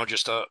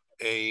just a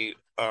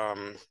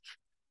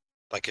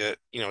like a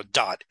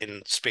dot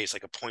in space,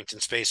 like a point in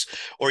space,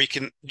 or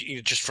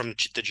just from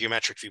the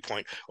geometric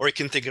viewpoint, or you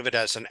can think of it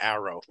as an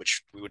arrow,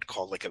 which we would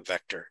call like a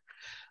vector.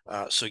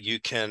 So you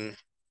can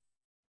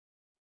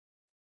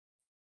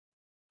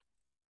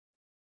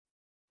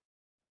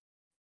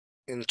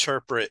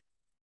interpret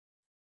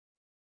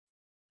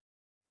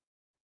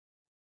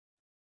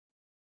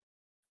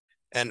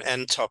an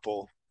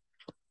n-tuple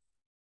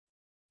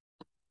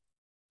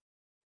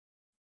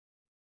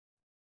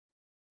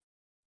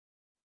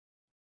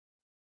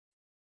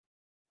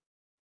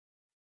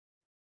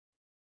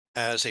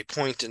as a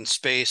point in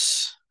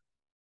space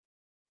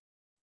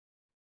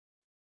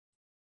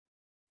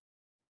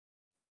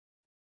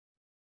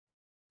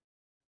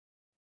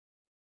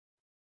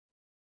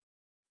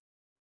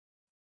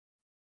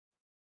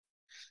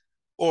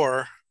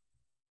or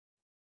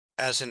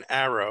as an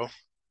arrow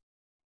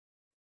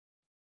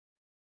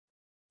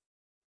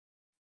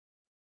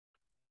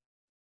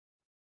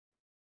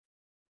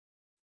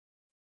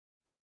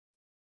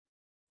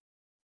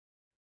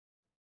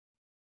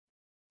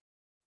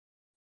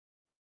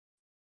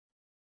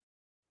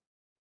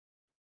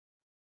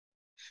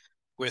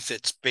with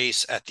its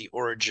base at the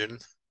origin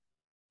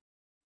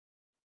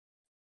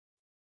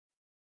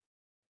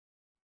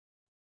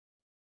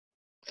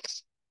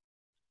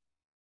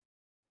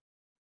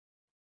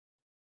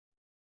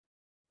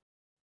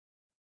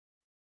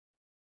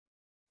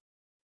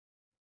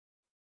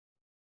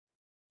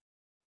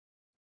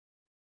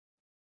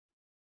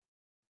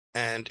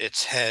and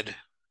its head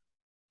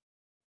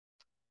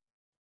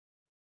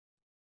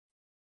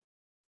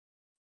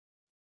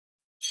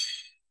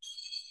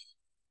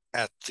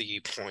at the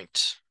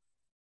point.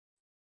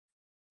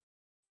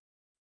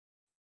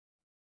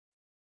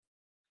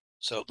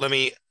 So let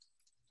me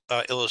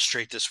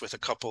illustrate this with a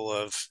couple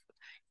of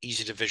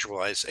easy to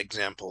visualize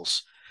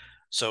examples.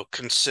 So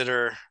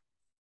consider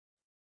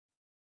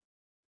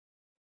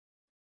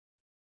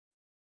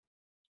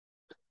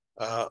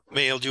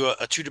maybe I'll do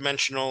a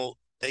two-dimensional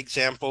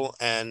example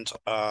and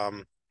a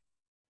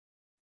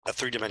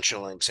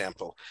three-dimensional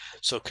example.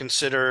 So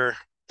consider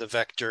the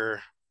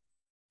vector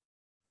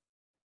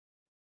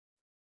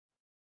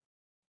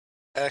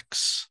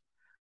x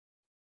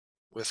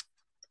with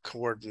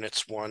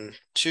coordinates 1,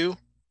 2.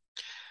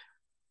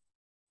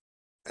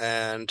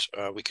 And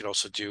we could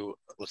also do,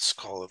 let's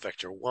call a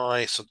vector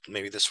y. So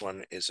maybe this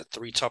one is a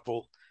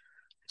three-tuple.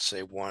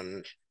 Say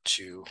 1,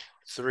 2,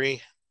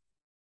 3.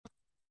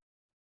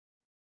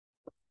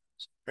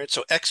 Right,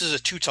 so x is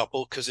a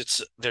two-tuple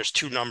because there's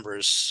two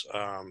numbers.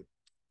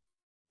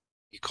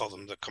 You call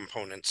them the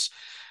components.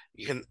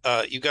 You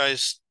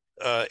guys,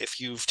 if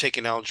you've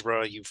taken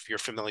algebra, you're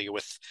familiar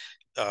with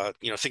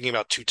thinking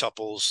about two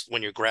tuples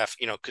when you're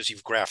because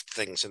you've graphed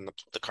things in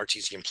the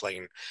Cartesian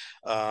plane.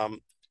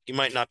 You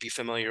might not be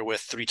familiar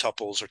with three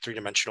tuples or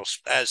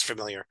as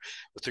familiar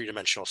with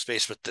three-dimensional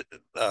space, but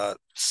the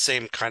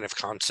same kind of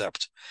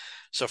concept.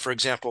 So for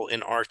example,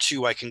 in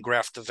R2, I can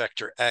graph the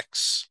vector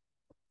x.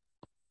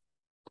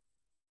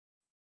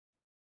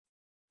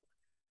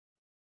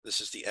 This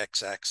is the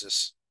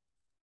x-axis.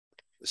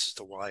 This is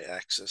the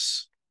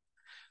y-axis.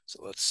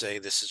 So let's say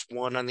this is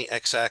 1 on the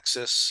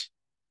x-axis.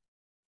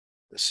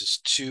 This is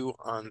 2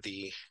 on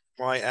the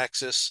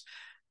y-axis.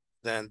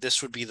 Then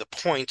this would be the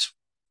point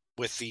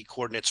with the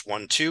coordinates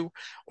 1, 2,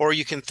 or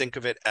you can think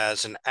of it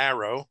as an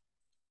arrow.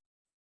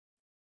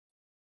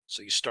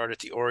 So you start at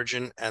the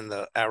origin and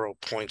the arrow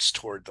points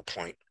toward the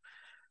point.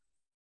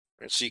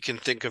 And so you can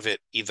think of it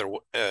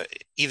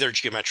either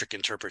geometric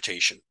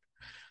interpretation,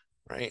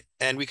 right?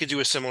 And we could do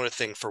a similar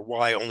thing for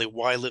y, only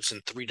y lives in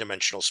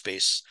three-dimensional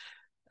space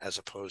as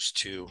opposed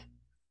to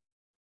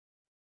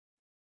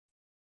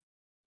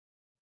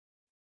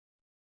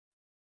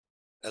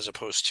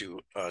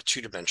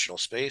two-dimensional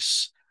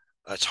space.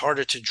 It's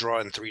harder to draw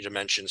in 3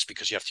 dimensions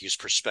because you have to use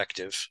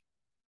perspective.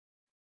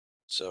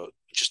 So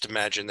just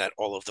imagine that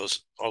all of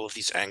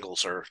these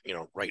angles are,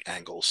 right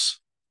angles.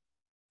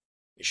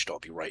 They should all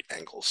be right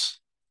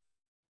angles.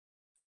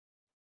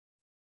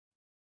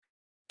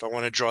 If I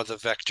want to draw the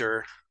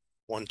vector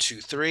 1,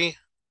 2, 3,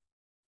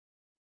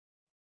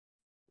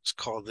 let's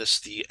call this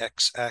the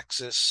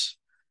x-axis,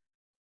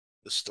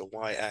 this the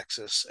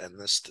y-axis, and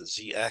this the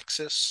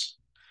z-axis.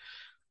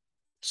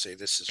 Say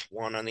this is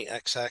 1 on the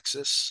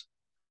x-axis.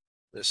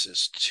 This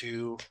is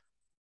 2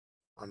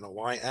 on the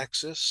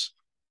y-axis.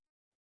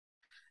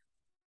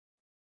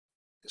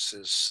 This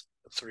is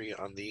 3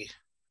 on the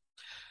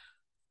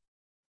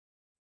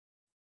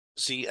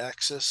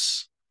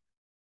z-axis.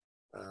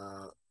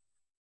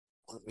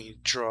 Let me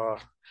draw.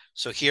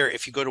 So here,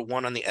 if you go to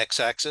 1 on the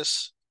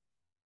x-axis,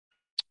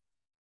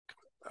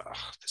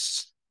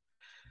 this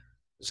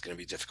is going to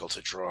be difficult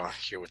to draw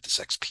here with this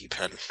XP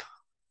pen.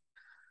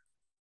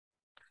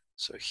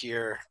 So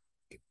here,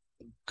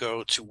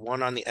 go to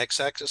 1 on the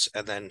x-axis,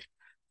 and then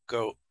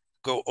go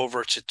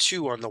over to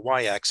 2 on the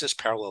y-axis,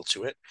 parallel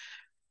to it,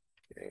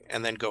 okay,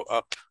 and then go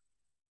up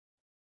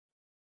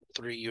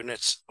 3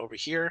 units over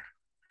here,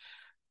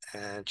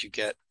 and you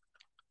get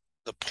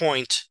the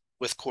point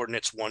with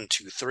coordinates 1,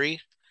 2, 3.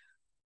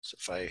 So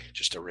if I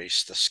just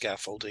erase the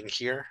scaffolding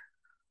here,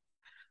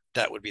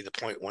 that would be the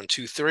point 1,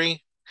 2,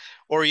 3.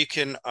 Or you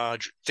can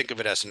think of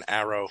it as an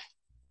arrow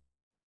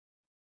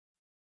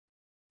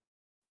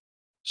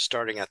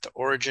starting at the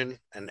origin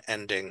and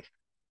ending,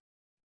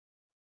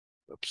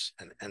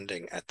 and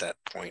ending at that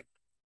point.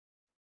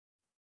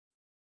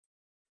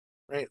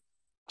 Right.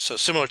 So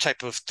similar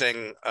type of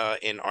thing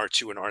in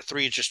R2 and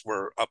R3, just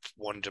we're up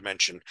 1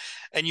 dimension.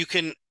 And you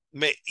can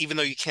make, even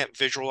though you can't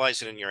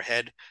visualize it in your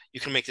head, you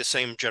can make the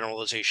same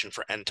generalization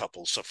for n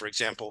tuples. So for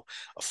example,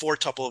 a 4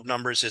 tuple of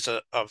numbers is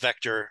a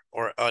vector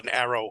or an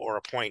arrow or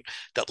a point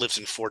that lives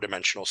in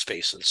 4-dimensional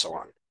space and so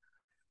on.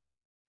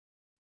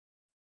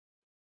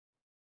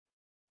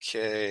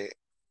 Okay.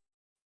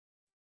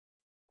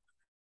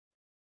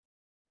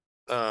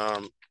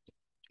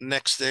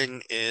 Next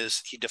thing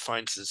is he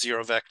defines the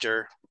 0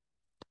 vector.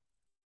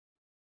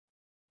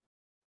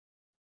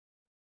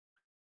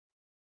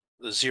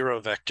 The 0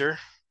 vector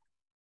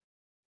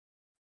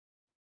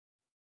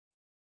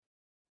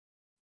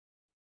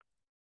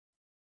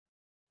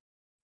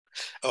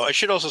Oh, I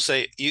should also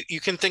say you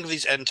can think of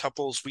these n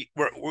tuples.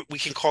 We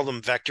can call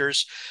them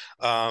vectors.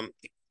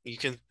 You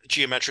can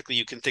geometrically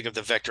you can think of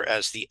the vector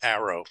as the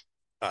arrow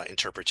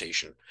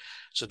interpretation.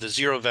 So the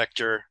 0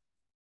 vector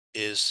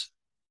is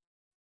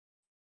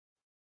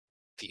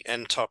the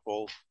n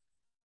tuple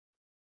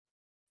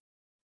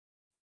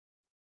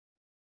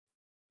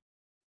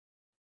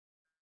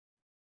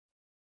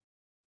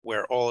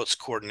where all its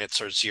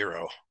coordinates are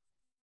 0.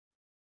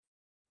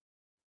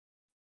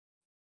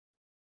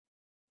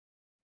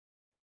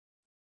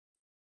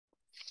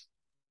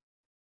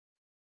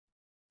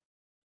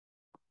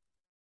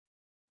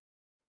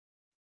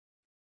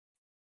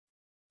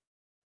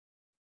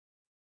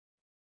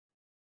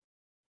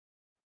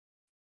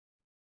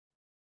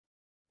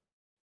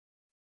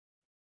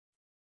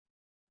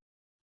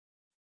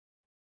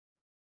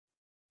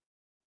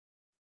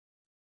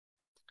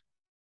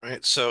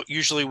 Right. So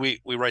usually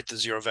we write the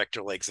 0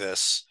 vector like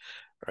this.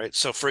 Right.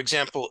 So for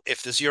example,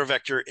 if the 0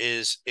 vector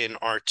is in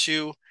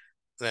R2,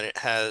 then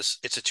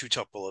it's a 2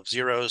 tuple of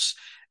zeros.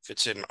 If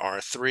it's in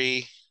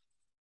R3,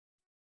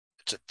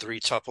 it's a 3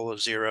 tuple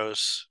of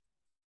zeros,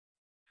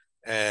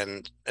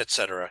 and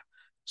etc.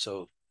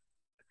 So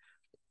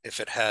if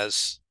it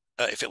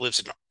lives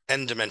in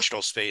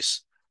n-dimensional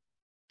space,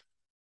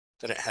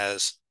 then it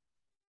has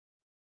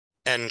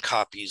n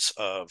copies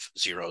of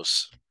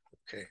zeros.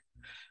 Okay,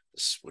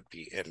 this would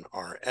be in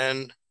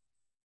Rn.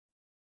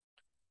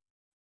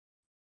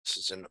 This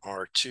is in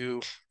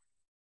R2.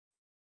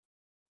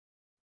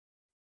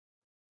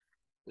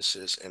 This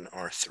is in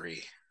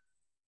R3.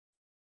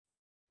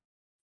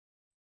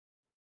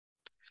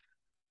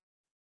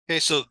 Okay,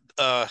 so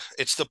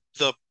it's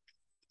the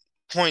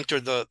point or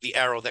the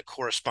arrow that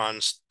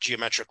corresponds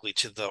geometrically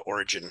to the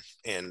origin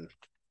in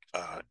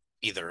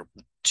either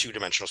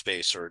 2-dimensional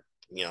space or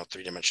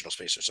 3-dimensional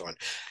space or so on.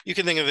 You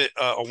can think of it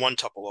a 1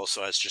 tuple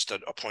also as just a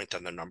point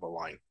on the number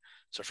line.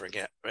 So for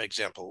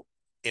example,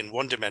 in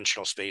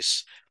 1-dimensional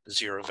space, the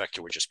 0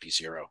 vector would just be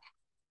 0.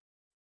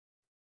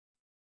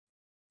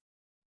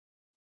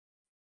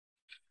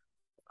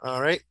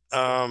 All right.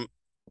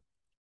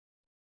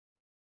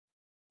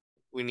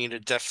 We need a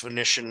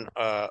definition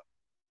of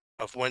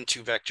when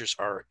 2 vectors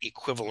are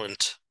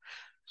equivalent.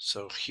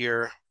 So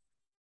here,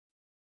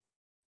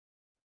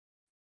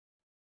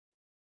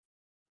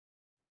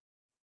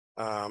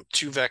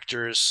 two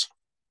vectors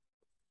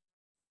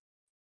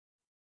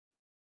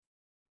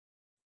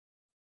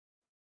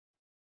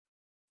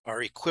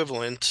are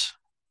equivalent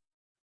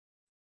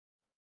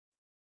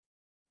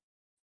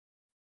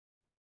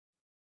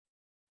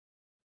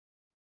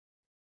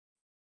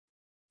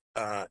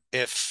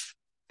if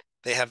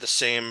they have the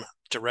same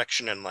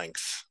direction and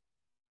length.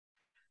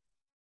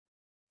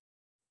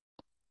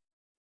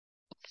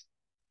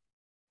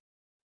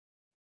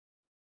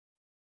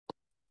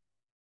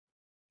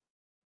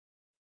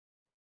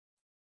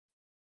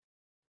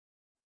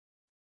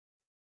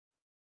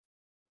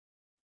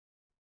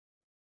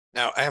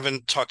 Now, I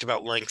haven't talked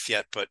about length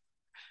yet, but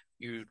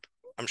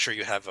I'm sure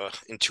you have an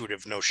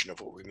intuitive notion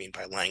of what we mean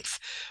by length.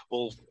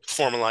 We'll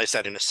formalize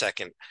that in a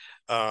second.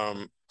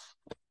 So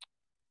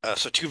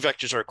 2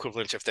 vectors are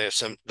equivalent if they have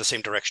the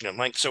same direction and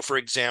length. So for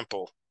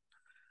example,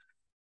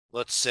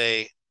 let's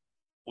say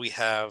we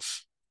have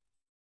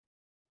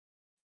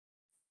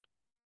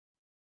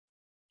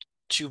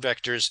two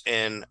vectors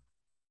in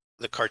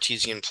the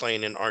Cartesian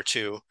plane in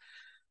R2.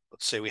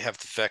 Let's say we have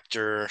the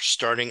vector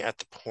starting at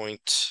the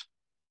point,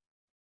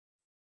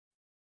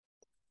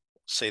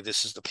 say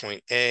this is the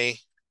point A,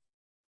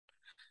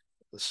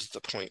 this is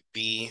the point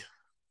B.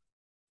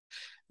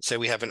 Say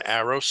we have an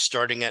arrow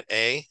starting at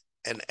A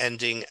and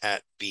ending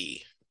at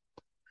B.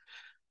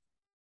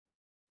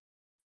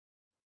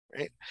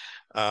 Right?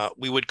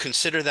 We would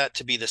consider that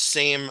to be the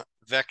same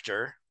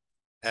vector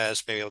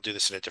as, maybe I'll do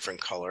this in a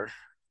different color,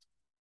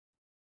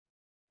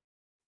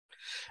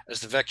 as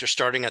the vector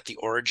starting at the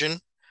origin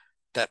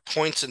that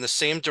points in the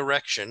same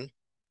direction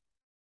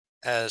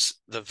as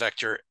the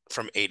vector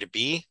from A to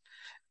B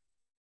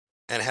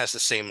and has the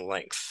same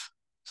length.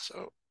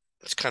 So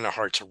it's kind of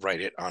hard to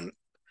write it on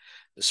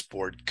this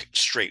board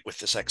straight with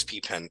this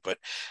XP pen, but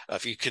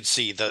if you could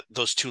see that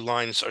those two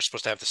lines are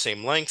supposed to have the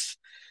same length,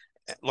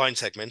 line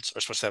segments are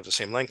supposed to have the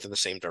same length in the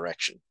same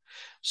direction.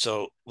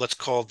 So let's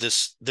call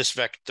this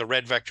vector, the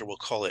red vector, we'll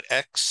call it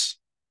X.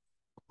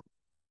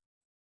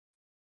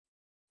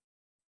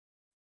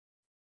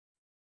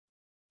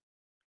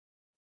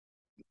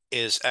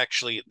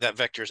 That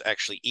vector is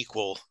actually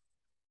equal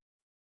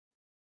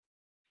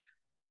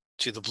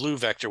to the blue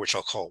vector, which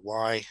I'll call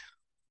Y.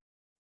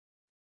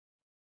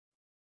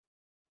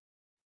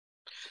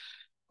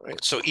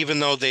 Right. So even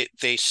though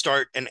they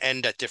start and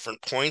end at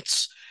different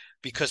points,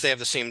 because they have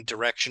the same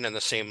direction and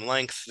the same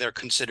length, they're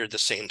considered the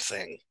same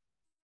thing.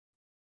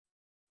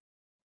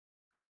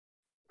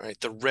 Right.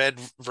 The red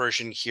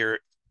version here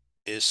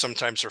is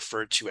sometimes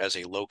referred to as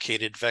a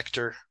located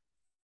vector.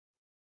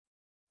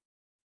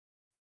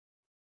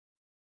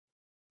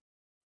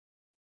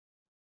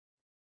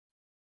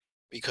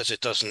 Because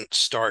it doesn't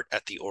start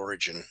at the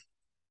origin.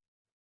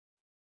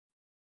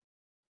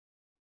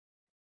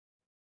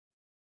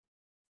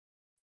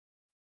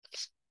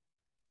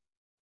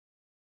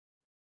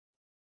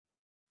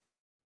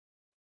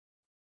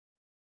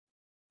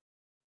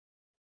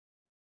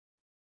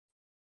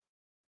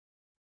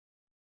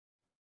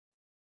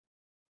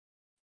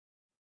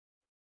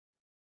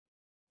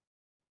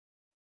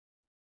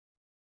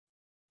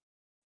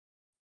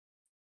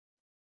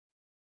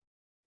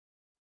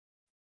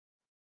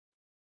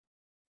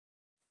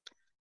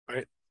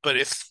 Right. But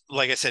if,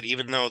 like I said,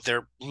 even though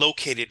they're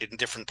located in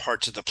different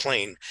parts of the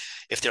plane,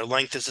 if their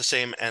length is the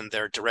same and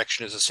their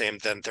direction is the same,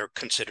 then they're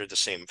considered the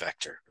same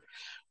vector.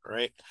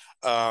 Right.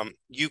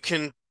 You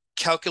can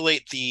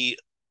calculate the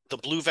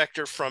blue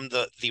vector from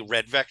the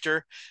red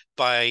vector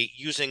by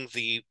using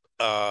the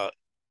let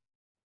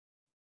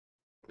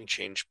me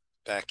change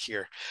back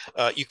here.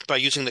 By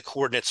using the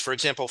coordinates, for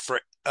example,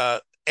 for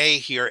A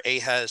here,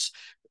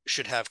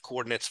 should have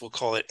coordinates, we'll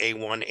call it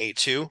A1,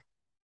 A2.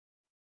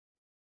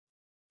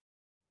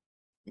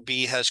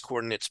 B has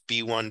coordinates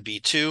B1,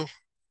 B2.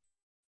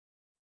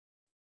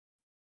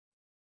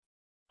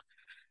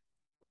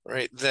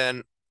 Right,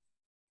 then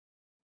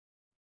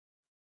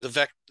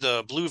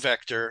the blue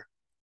vector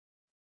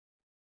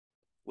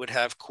would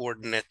have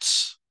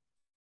coordinates,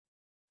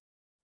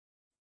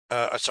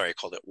 sorry, I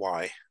called it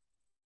Y.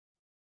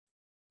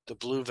 The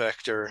blue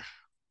vector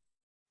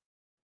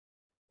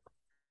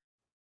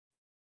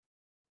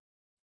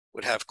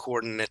would have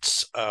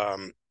coordinates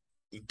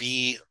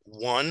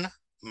B1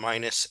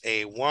 minus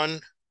A1,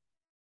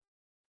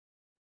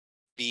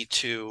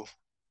 B2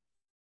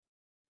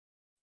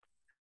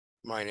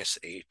 minus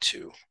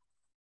A2.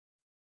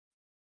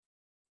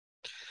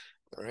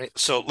 All right,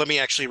 so let me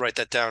actually write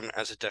that down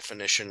as a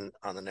definition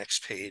on the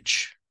next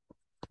page.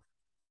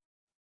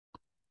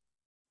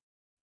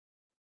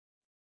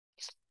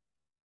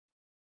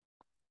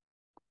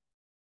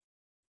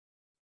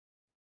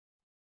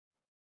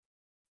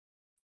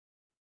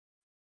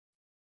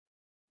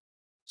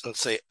 So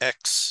let's say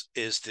X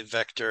is the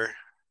vector.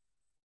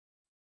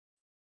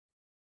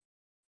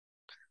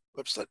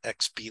 Whoops, let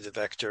X be the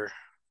vector.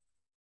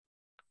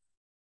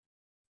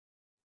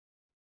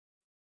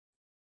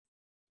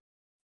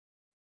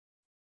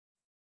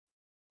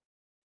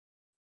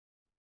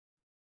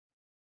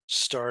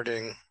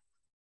 Starting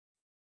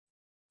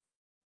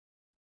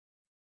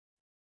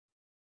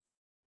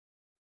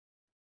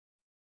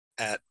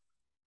at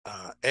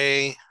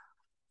A,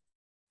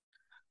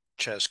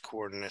 which has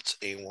coordinates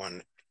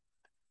A1,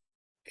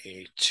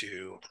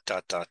 A2,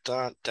 dot, dot,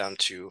 dot, down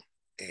to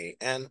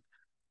AN.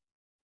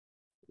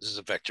 This is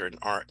a vector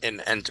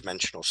in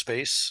n-dimensional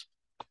space.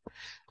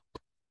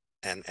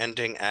 And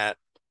ending at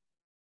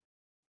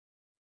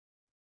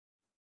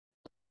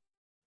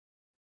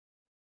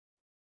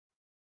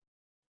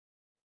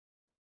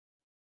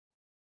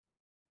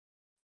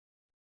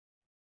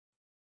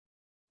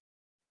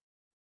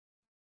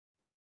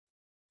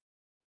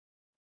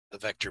the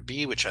vector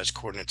B, which has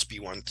coordinates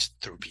B1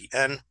 through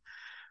Bn.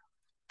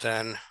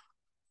 Then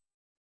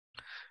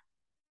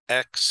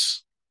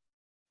X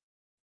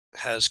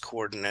has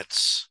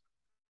coordinates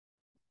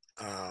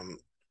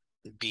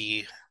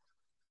B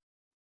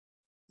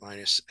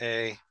minus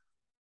A,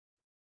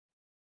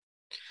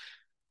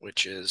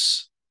 which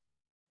is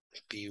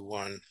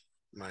B1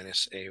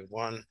 minus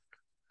A1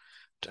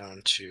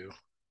 down to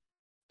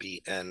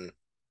Bn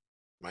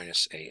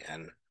minus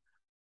an.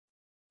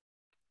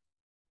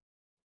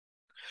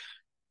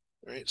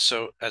 All right,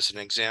 so as an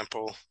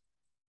example,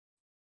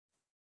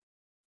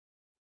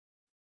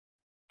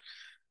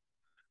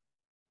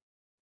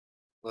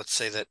 let's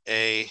say that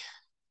A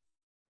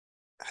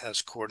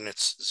has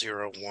coordinates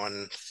 0,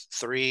 1,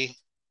 3.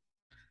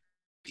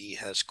 B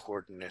has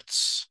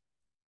coordinates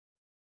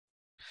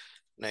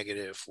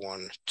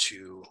 -1,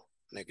 2,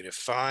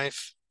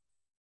 -5.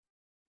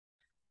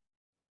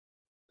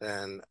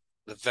 Then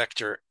the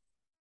vector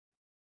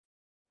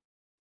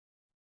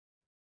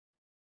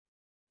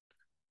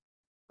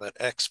let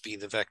x be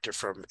the vector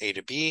from A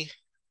to B.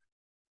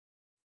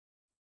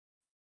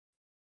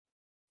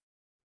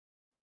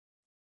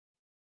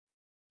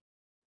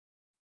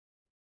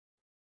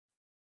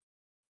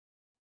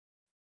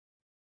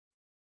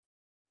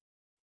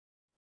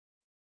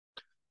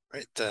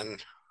 Right, then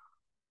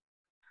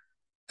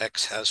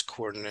x has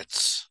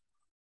coordinates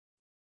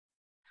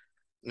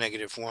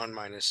 -1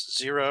 minus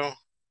 0,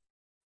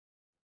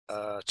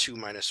 2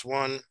 minus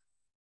 1,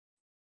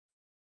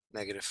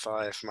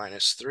 -5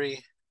 minus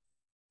 3,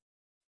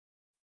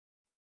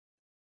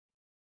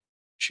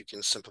 which you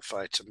can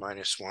simplify to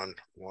 -1,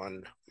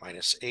 1,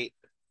 minus 8.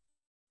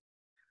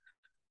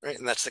 Right,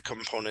 and that's the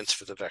components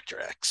for the vector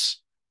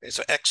x. Okay,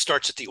 so x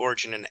starts at the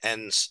origin and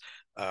ends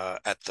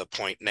at the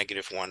point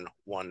 -1,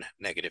 1,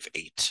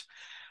 -8.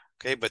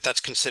 Okay, but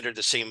that's considered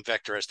the same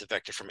vector as the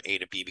vector from A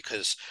to B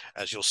because,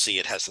 as you'll see,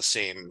 it has the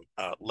same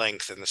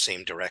length and the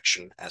same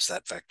direction as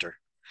that vector,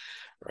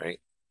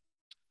 right?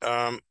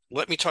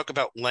 Let me talk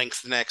about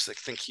length next. I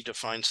think he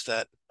defines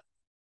that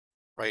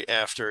right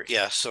after.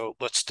 Yeah, so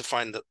let's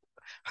define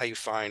how you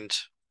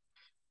find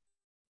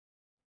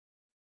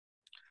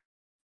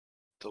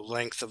the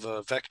length of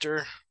a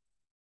vector.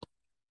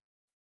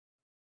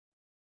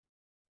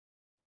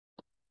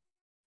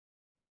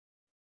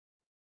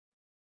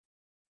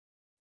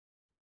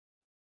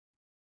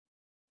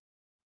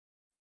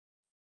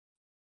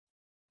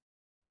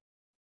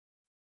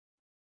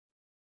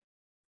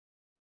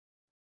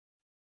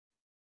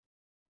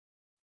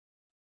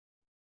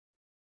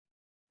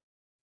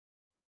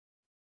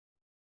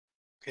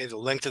 Okay, the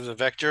length of the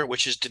vector,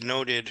 which is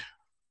denoted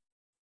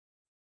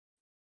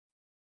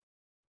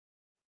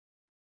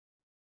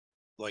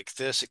like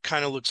this. It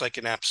kind of looks like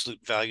an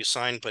absolute value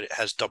sign, but it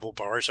has double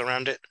bars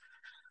around it.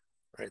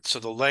 Right, so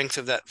the length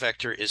of that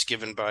vector is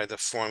given by the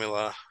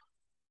formula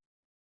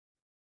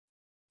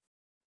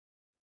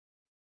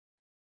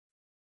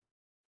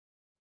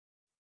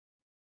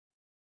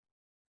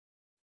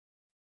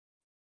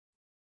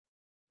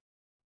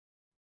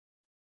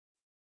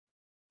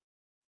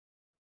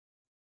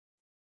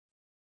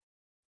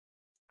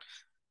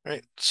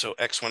right? So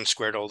x1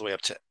 squared all the way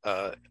up to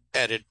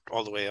added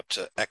all the way up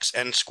to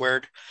xn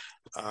squared.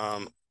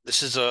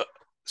 This is a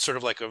sort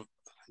of like a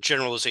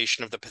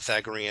generalization of the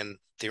Pythagorean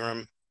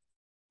theorem.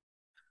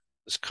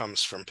 This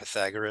comes from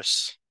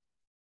Pythagoras.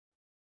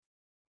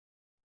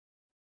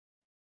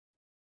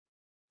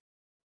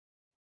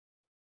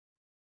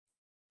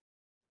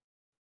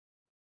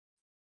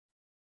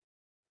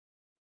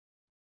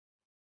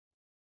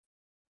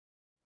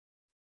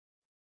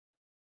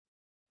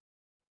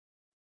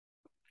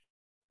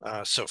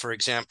 So for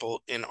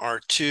example, in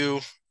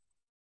R2,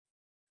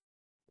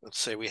 let's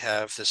say we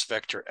have this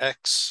vector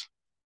x.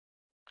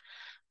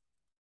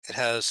 It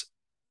has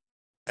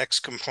x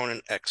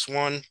component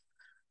x1.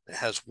 It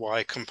has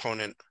y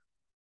component,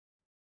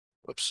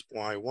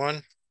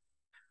 y1.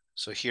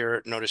 So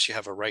here, notice you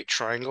have a right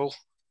triangle.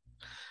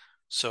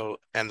 So,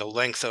 and the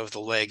length of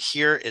the leg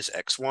here is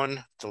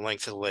x1. The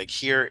length of the leg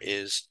here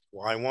is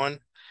y1.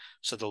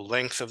 So the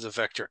length of the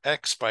vector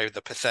x by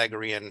the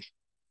Pythagorean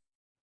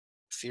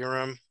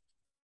theorem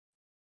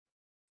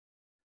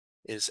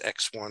is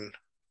x1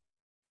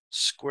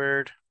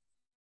 squared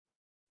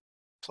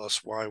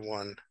plus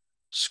y1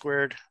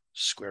 squared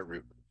square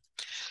root,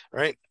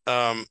 right?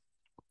 Or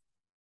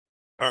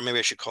maybe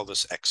I should call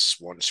this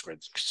x1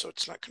 squared so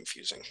it's not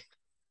confusing.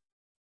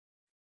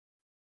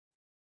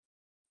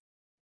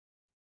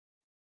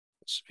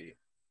 This would be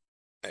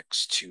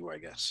x2, I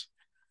guess.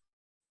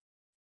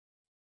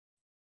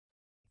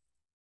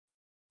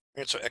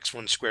 Right, so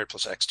x1 squared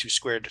plus x2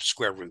 squared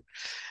square root.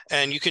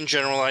 And you can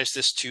generalize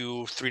this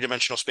to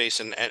three-dimensional space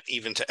and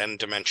even to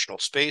n-dimensional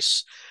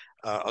space.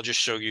 I'll just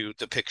show you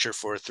the picture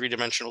for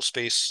three-dimensional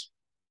space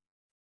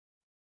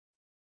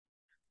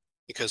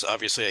because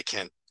obviously I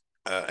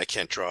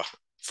can't draw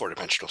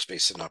four-dimensional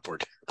space and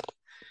upward.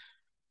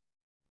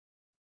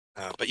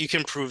 But you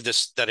can prove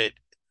this let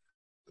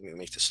me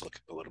make this look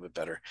a little bit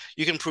better.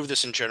 You can prove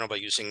this in general by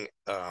using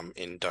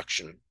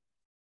induction.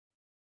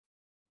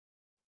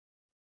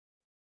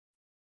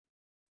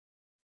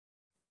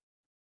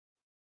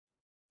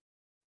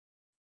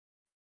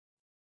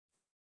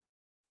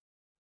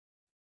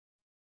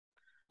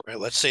 Right,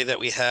 let's say that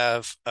we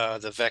have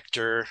the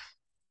vector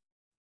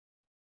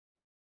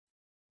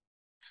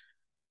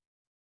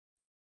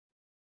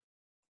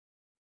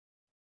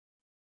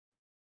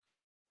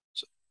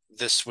so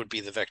this would be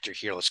the vector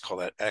here. Let's call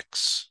that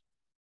x.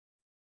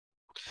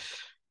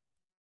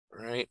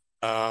 Right.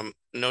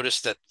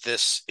 Notice that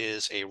this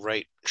is a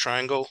right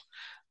triangle.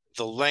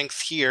 The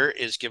length here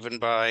is given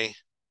by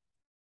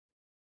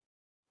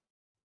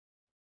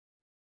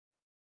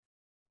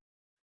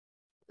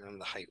and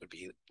the height would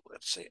be,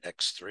 let's say,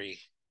 x3.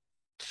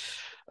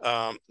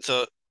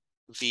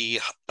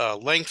 The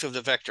length of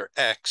the vector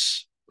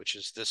x, which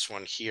is this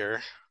one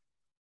here,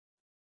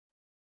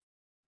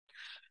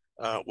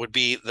 would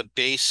be the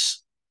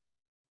base,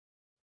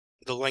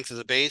 the length of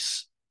the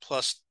base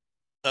plus,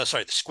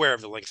 sorry, the square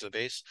of the length of the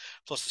base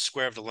plus the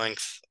square of the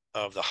length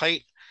of the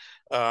height.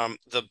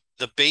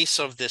 The base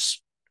of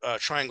this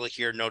triangle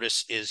here,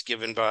 notice, is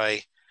given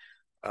by,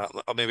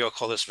 maybe I'll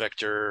call this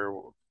vector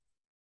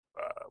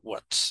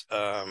what?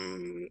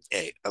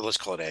 A. Let's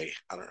call it A.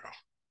 I don't know.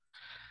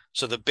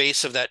 So the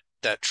base of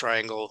that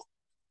triangle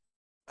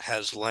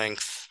has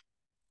length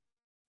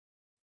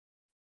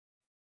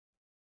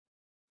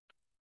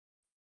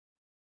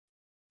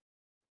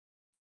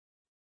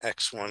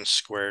x1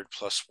 squared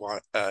plus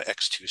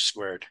x2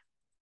 squared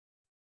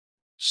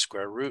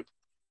square root.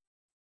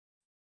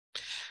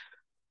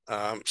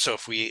 So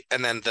if we,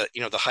 and then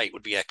the height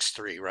would be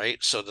x3, right?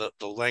 So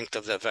the length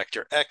of the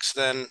vector x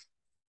then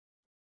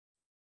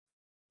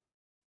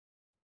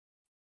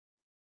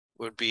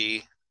would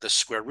be the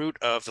square root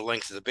of the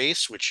length of the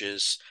base, which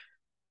is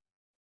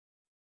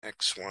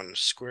x1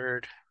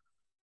 squared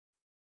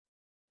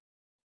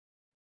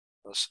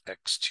plus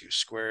x2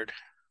 squared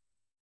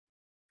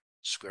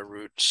square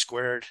root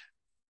squared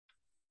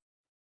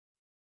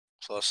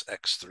plus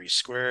x3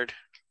 squared.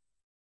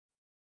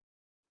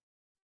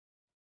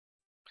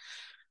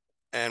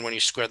 And when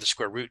you square the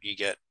square root, you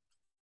get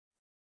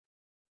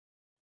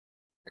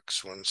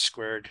x1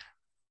 squared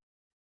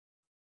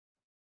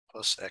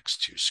plus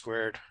x2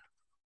 squared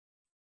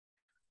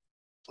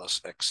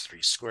plus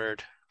x3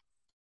 squared.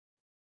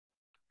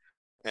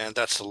 And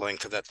that's the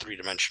length of that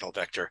three-dimensional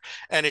vector.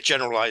 And it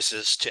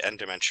generalizes to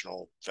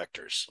n-dimensional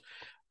vectors.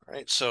 All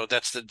right, so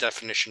that's the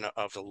definition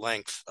of the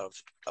length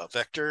of a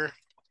vector.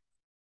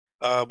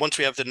 Once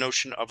we have the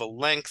notion of a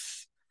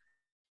length,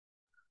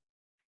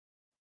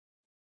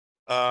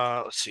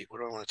 let's see, what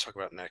do I want to talk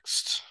about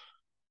next?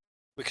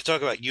 We could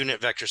talk about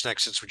unit vectors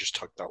next since we just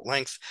talked about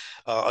length.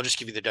 I'll just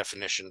give you the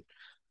definition.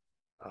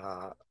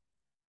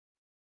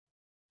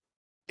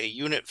 A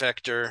unit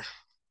vector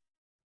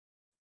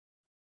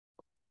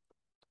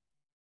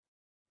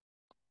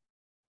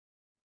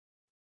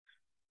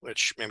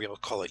which maybe I'll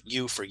call it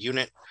U for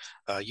unit.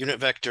 Unit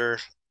vector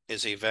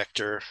is a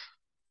vector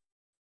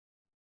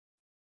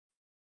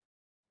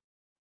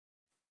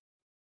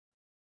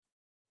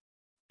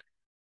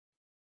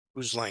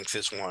whose length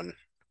is 1.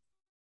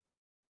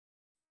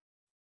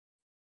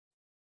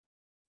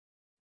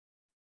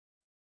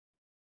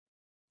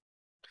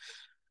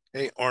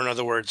 Okay, or in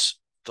other words,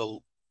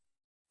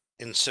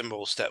 in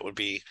symbols, that would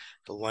be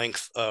the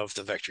length of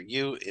the vector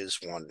U is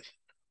 1.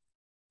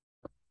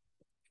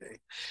 Okay,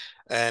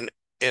 and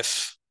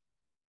if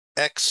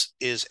x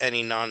is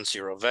any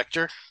non-zero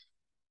vector,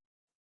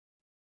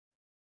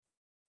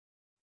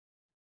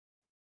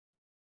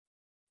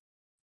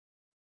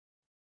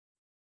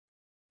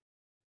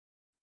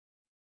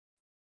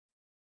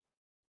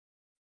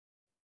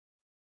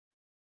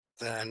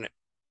 then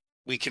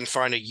we can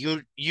find a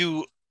unit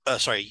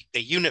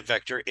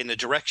vector in the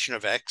direction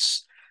of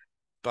x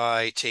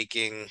by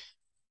taking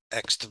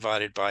x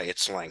divided by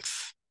its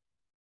length.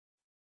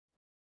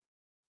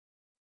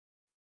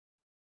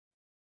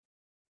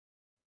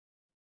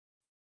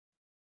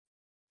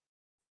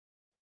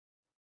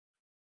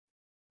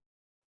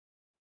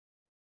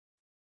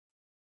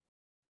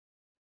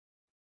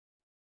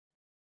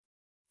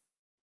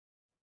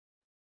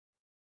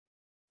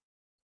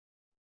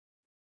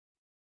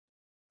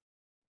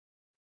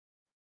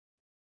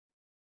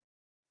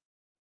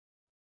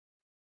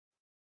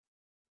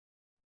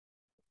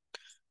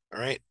 All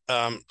right.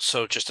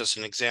 So just as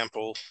an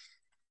example,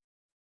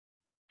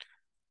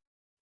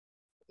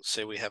 let's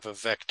say we have a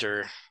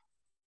vector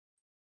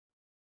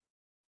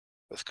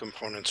with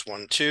components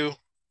 1, 2.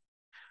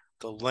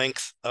 The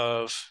length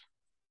of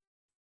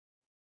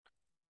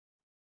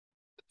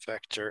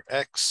vector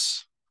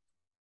x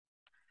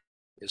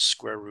is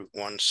square root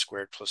 1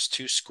 squared plus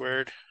 2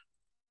 squared.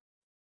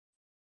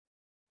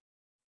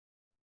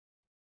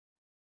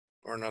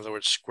 Or in other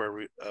words, square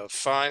root of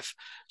 5.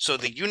 So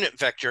the unit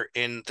vector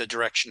in the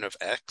direction of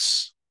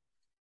x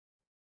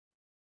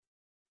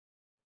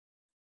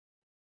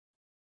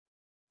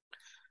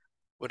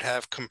would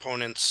have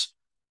components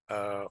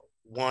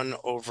 1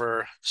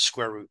 over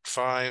square root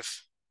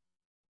 5,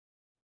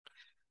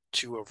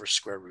 2 over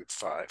square root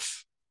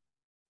 5.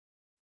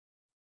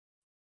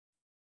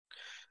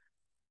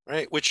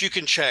 Right, which you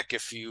can check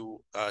if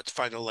you to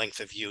find the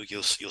length of u,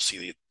 you'll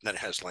see that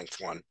it has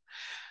length 1.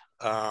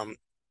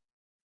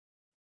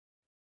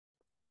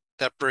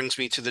 That brings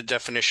me to the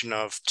definition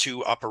of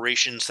two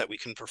operations that we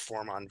can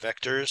perform on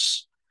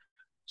vectors.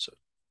 So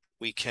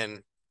we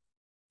can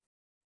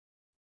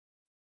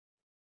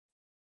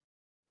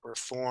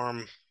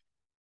perform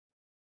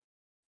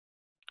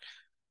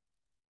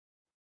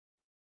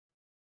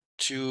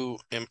two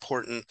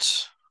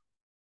important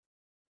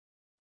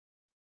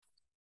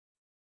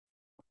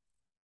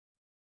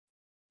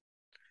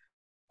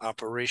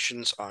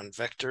Operations on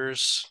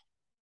vectors.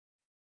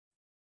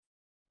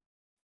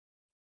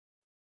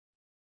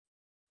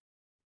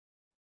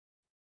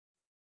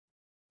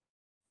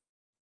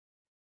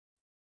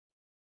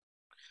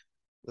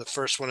 The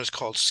first one is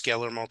called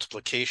scalar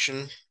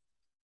multiplication.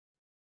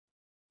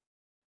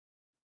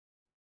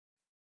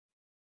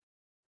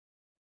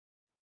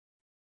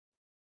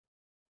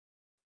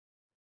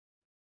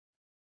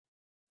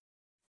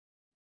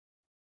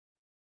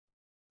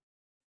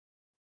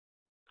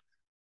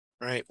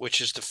 Right, which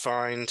is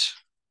defined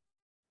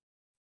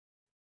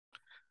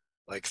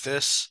like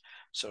this.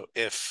 So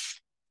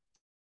if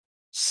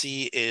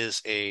C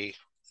is a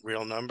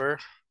real number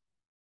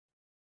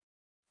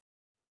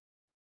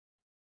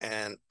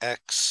and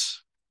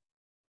X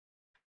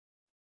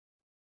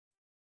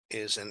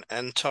is an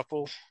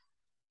n-tuple,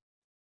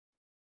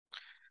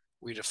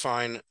 we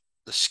define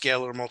the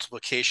scalar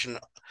multiplication,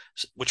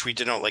 which we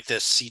denote like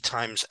this, C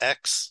times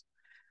X.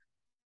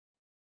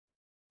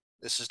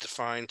 This is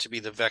defined to be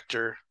the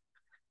vector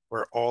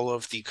where all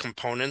of the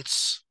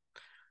components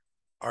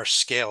are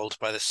scaled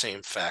by the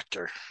same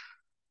factor.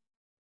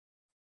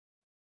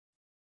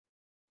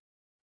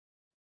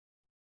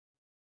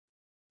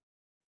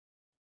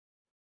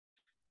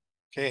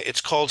 Okay,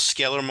 it's called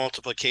scalar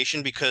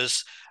multiplication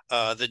because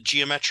the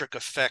geometric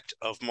effect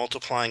of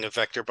multiplying a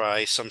vector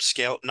by some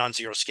scale,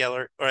 non-zero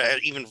scalar, or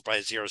even by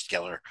a zero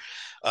scalar,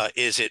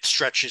 is it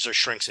stretches or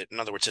shrinks it. In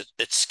other words,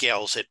 it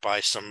scales it by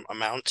some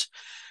amount,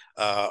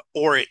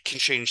 or it can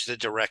change the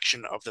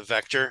direction of the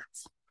vector.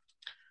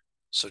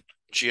 So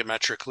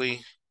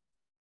geometrically,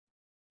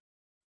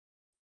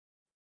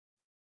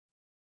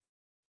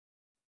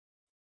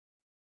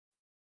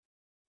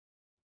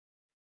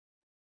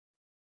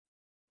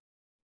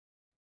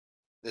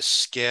 this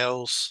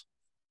scales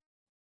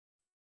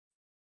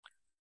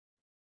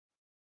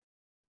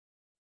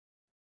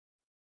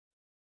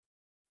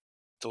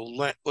the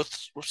length.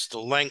 What's the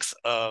length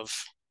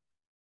of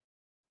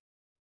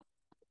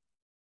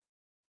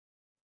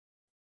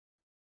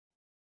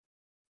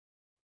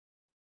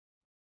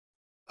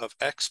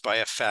X by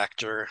a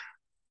factor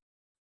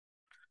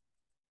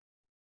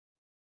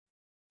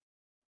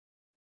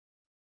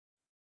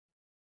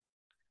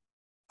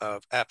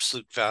of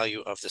absolute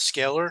value of the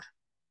scalar.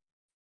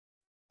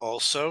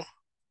 Also,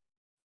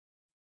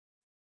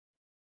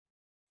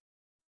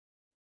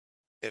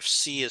 if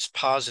C is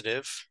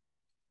positive,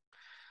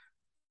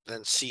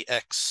 then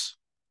Cx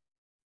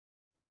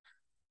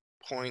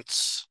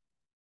points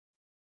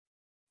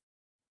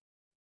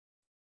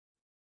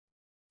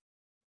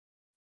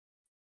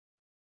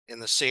in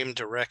the same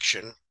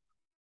direction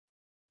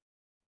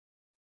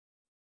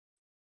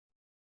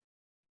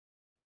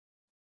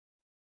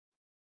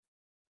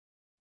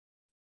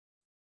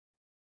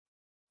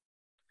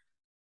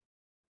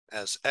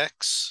as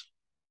X.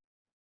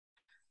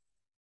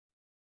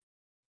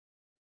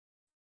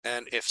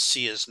 And if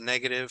C is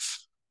negative,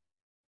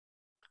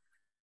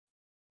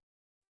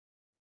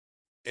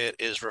 it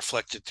is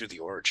reflected through the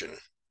origin.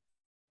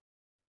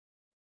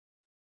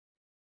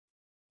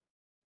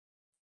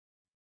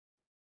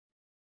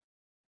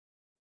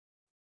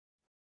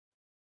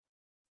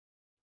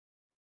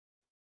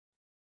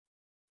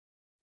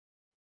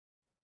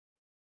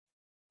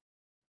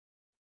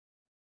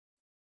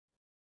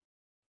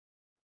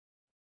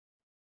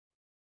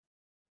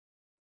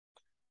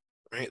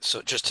 Right,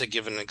 so just to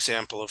give an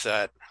example of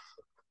that,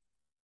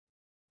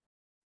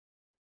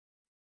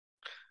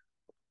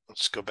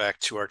 let's go back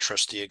to our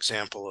trusty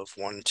example of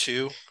 1,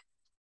 2.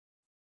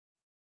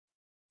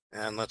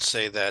 And let's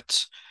say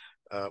that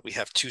we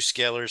have two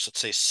scalars. Let's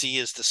say C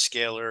is the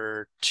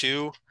scalar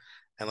 2,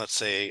 and let's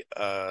say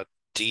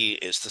D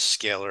is the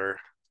scalar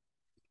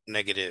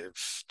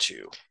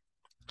 -2.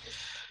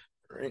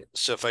 Right,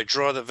 so if I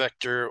draw the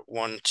vector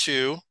 1,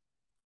 2,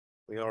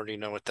 we already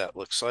know what that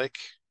looks like.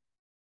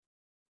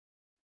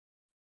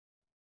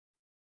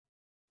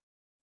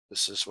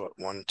 This is what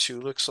 1,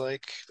 2 looks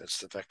like. That's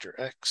the vector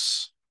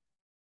X.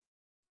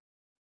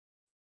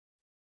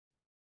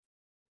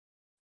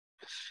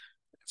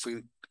 If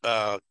we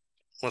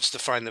let's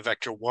define the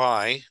vector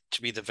Y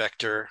to be the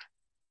vector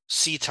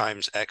C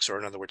times X, or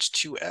in other words,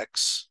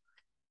 2X.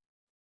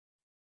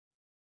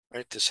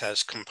 Right, this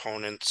has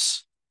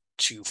components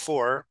 2,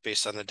 4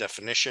 based on the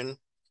definition.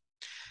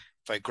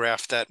 If I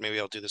graph that, maybe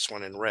I'll do this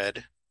one in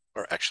red,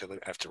 or actually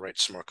I have to write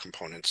some more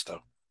components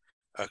though.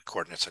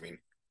 Coordinates, I mean.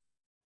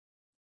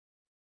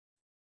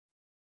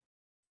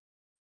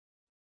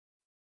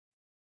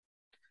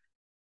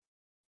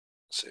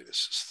 Say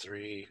this is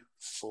 3,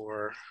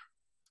 4,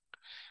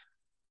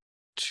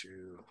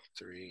 2,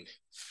 3,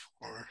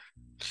 4.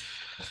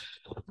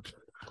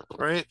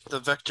 Right, the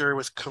vector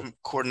with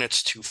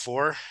coordinates 2,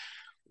 4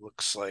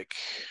 looks like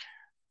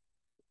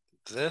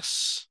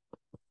this.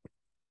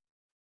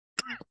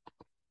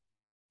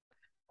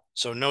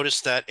 So notice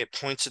that it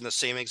points in the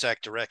same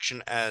exact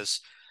direction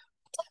as,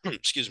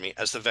 excuse me,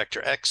 as the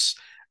vector X,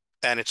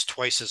 and it's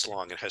twice as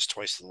long. It has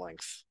twice the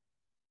length.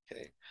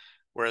 Okay.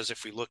 Whereas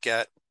if we look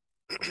at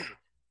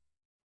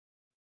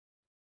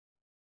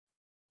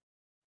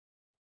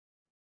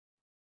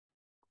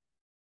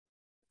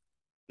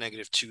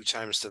 -2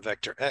 times the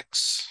vector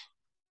x.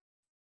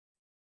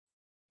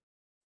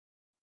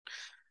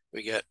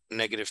 We get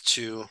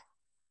 -2,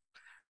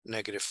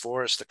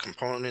 -4 as the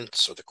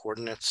components or the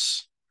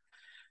coordinates.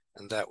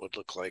 And that would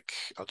look like,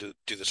 I'll do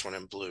this one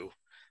in blue.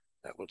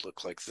 That would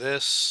look like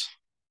this.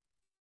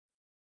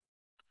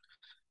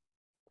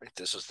 Right,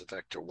 this is the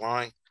vector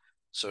y.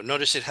 So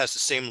notice it has the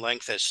same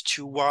length as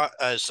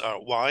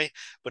y,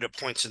 but it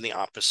points in the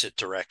opposite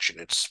direction.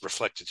 It's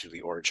reflected through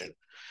the origin.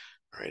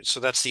 All right,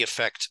 so that's the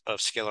effect of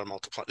scalar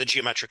multiplying, the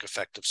geometric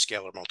effect of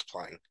scalar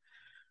multiplying.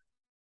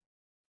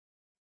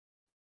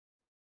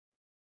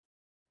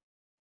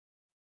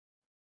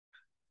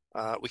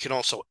 We can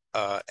also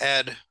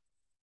add,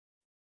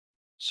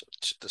 so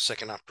the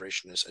second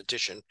operation is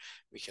addition.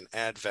 We can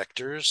add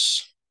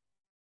vectors.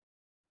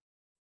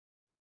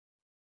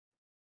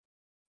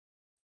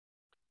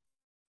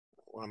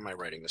 Why am I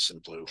writing this in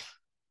blue?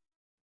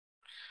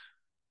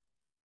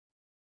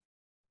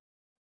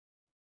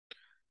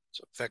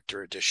 So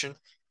vector addition.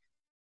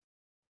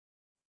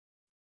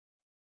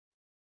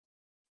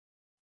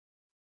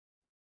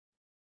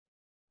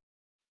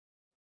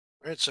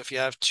 All right, so if you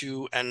have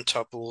two n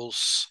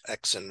tuples,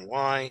 x and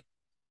y,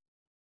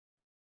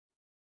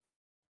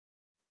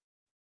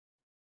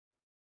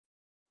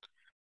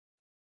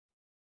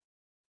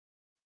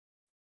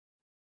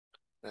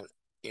 then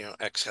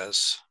x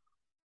has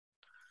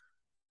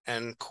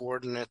n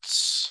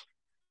coordinates,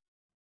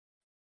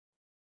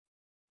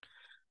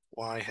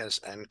 y has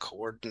n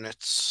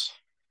coordinates.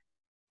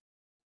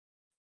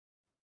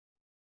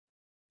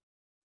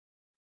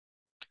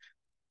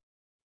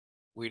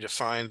 We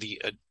define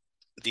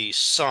the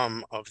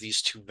sum of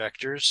these two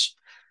vectors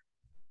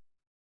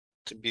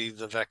to be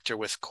the vector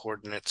with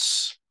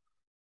coordinates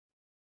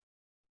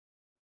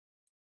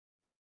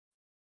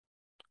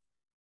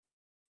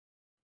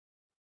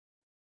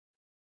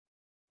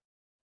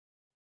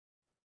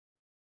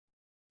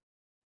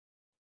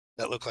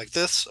that look like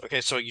this.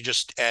 Okay, so you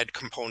just add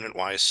component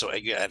wise. So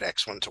you add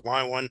x1 to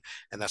y1,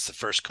 and that's the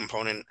first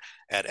component.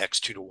 Add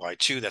x2 to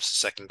y2, that's the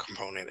second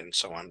component, and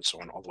so on,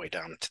 all the way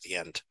down to the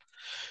end.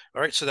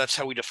 All right, so that's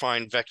how we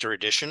define vector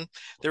addition.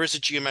 There is a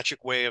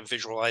geometric way of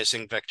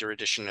visualizing vector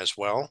addition as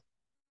well.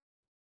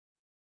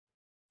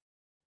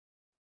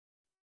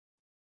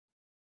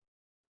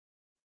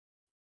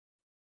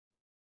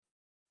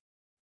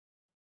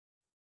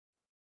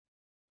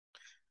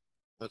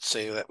 Let's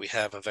say that we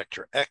have a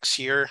vector x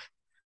here,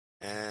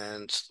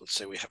 and let's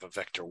say we have a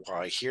vector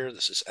y here.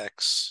 This is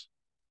x,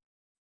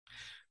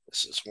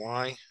 this is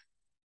y.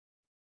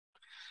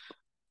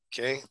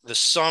 Okay,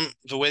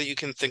 the way that you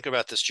can think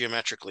about this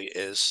geometrically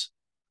is,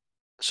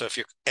 so if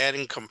you're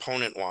adding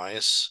component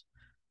wise,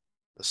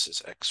 this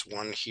is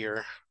x1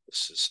 here,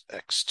 this is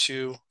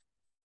x2,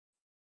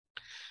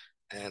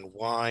 and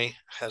y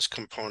has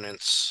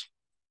components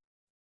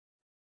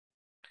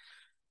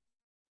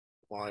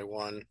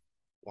y1,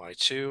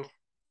 y2.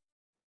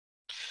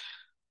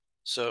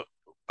 So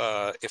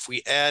if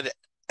we add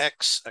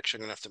x, actually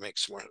I'm gonna have to make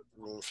some more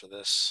room for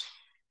this.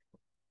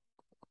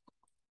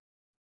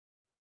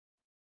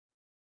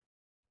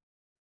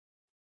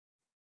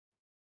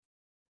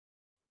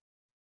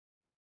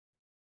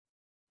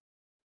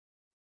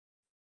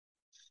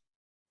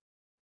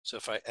 So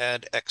if I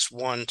add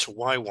x1 to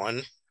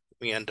y1,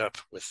 we end up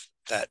with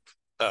that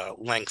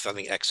length on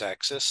the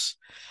x-axis.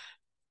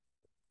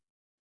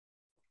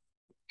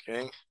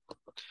 Okay.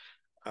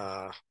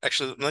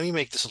 Actually, let me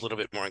make this a little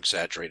bit more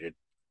exaggerated,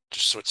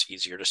 just so it's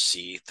easier to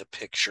see the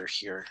picture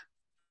here.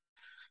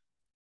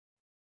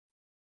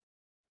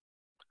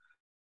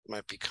 It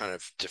might be kind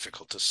of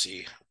difficult to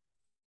see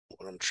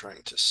what I'm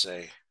trying to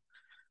say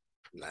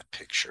from that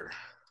picture.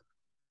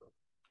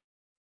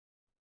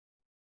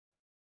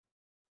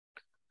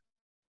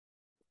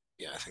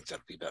 Yeah, I think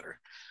that'd be better.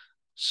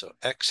 So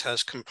x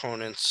has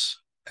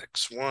components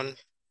x1,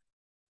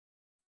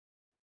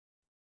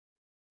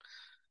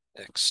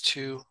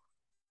 x2.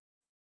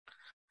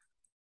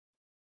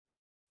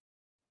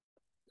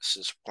 This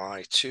is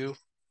y2.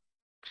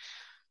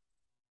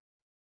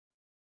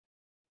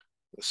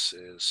 This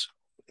is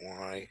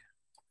y1.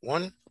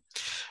 All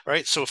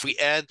right, so if we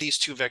add these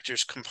two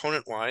vectors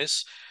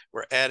component-wise,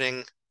 we're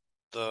adding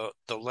the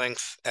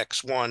length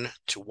x1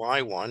 to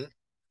y1.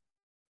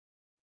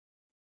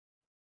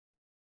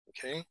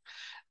 Okay,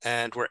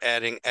 and we're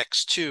adding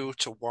x2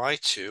 to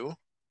y2.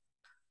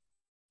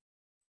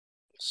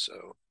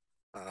 So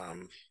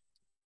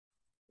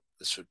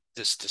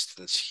this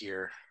distance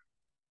here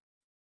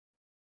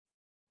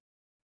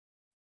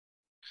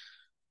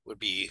would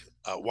be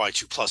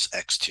y2 plus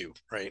x2,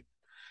 right?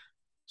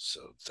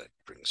 So that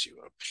brings you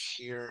up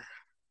here.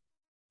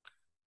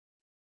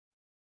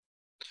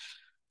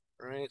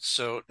 All right,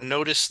 so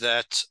notice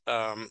that,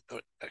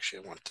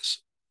 actually I want this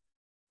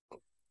on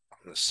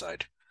this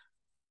side.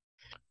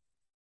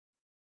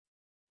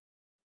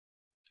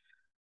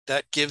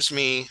 That gives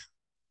me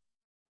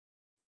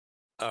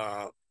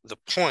the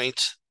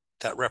point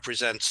that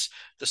represents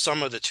the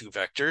sum of the two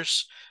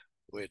vectors,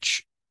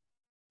 which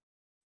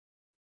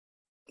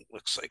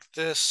looks like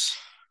this.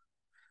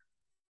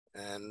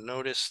 And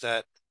notice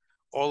that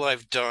all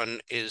I've done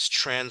is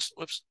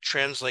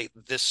translate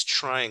this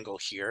triangle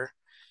here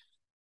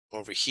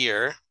over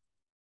here,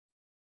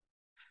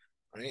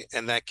 right?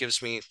 And that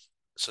gives me,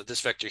 so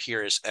this vector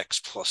here is x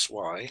plus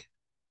y.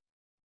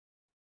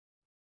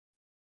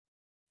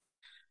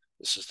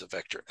 This is the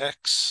vector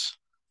x.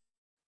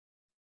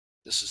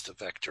 This is the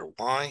vector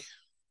y.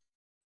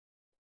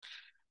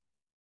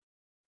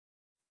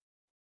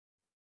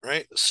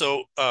 Right?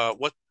 So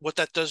what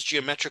that does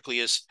geometrically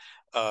is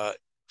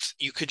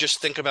you could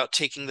just think about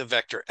taking the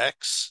vector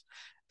x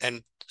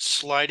and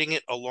sliding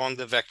it along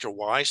the vector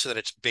y so that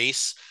its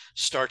base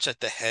starts at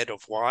the head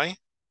of y,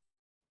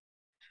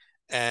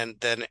 and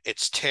then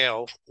its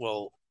tail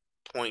will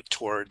point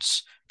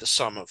towards the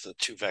sum of the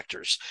two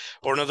vectors.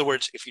 Or in other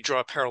words, if you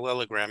draw a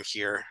parallelogram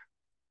here,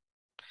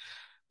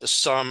 the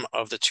sum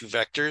of the two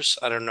vectors,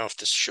 I don't know if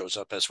this shows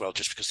up as well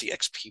just because the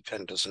XP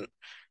pen doesn't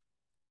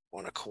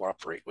want to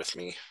cooperate with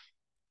me.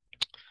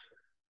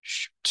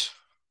 Shoot.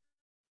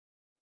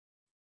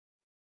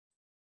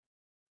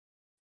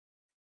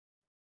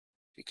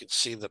 You can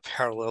see the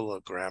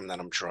parallelogram that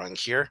I'm drawing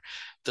here.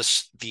 The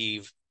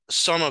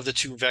sum of the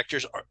two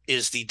vectors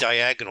is the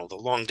diagonal, the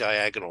long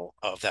diagonal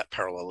of that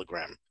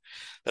parallelogram.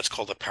 That's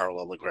called the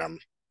parallelogram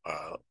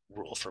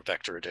rule for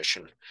vector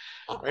addition.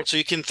 Right? So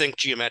you can think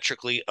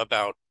geometrically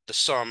about the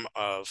sum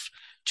of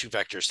two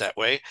vectors that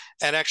way.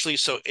 And actually,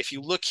 so if you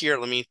look here,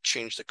 let me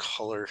change the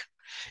color.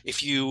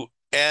 If you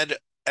add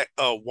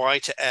y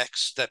to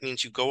x, that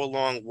means you go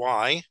along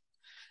y,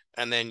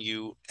 and then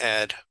you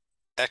add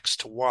x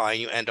to y,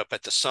 you end up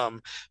at the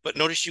sum. But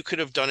notice you could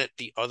have done it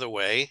the other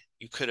way.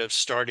 You could have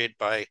started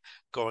by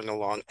going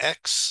along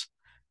x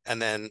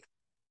and then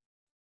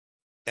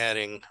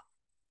adding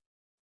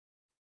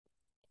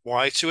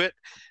y to it,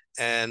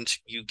 and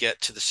you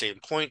get to the same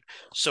point.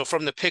 So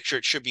from the picture,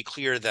 it should be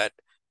clear that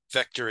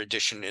vector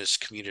addition is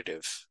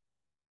commutative.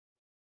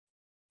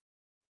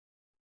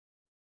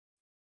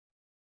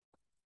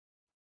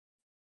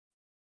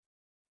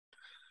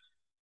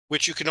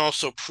 Which you can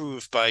also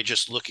prove by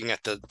just looking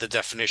at the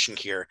definition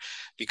here,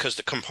 because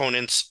the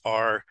components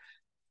are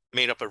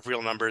made up of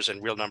real numbers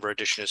and real number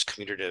addition is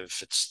commutative.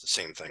 It's the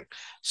same thing.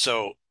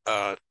 So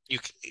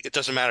it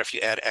doesn't matter if you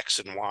add x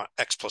and y,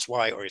 x plus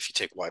y, or if you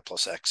take y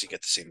plus x, you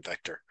get the same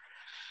vector.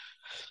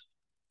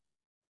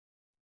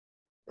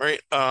 All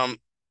right.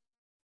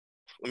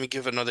 Let me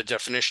give another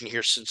definition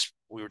here since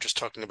we were just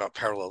talking about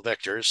parallel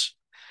vectors.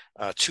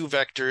 Two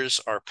vectors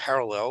are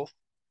parallel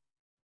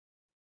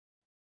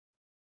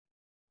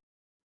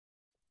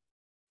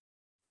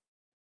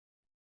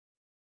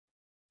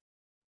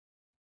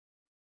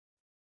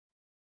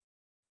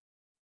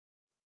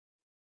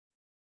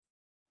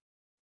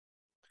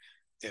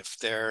if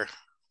there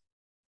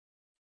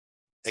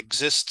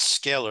exist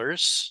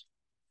scalars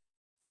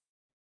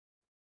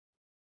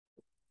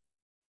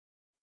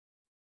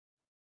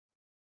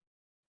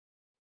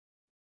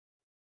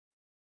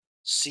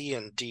C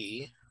and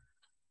D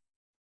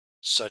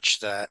such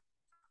that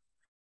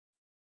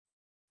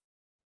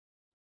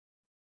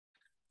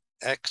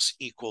x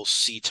equals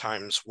C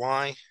times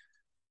y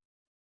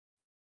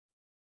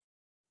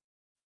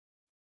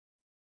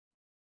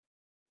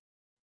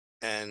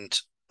and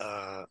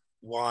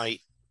y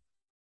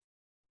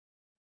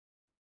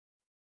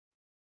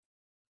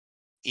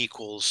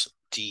equals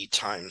D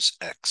times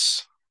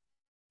x.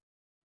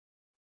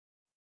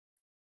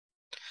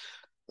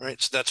 Right,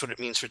 so that's what it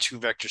means for two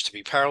vectors to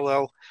be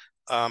parallel.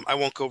 I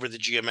won't go over the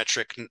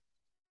geometric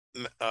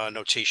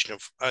notation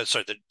of,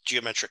 the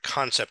geometric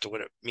concept of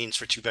what it means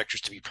for two vectors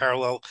to be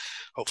parallel.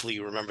 Hopefully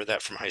you remember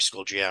that from high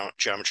school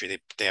geometry.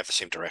 They have the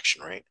same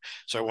direction, right?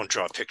 So I won't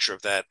draw a picture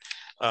of that.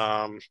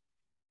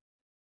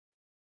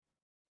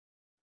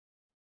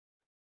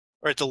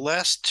 All right, the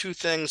last two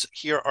things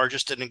here are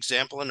just an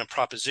example and a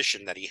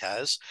proposition that he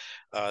has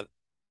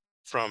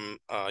from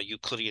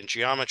Euclidean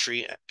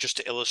geometry, just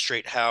to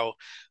illustrate how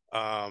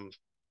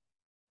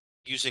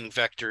using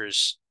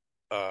vectors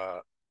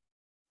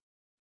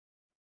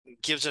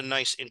gives a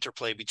nice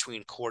interplay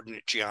between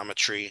coordinate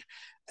geometry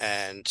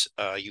and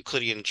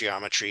Euclidean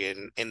geometry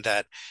in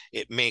that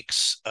it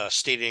makes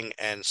stating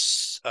and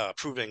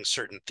proving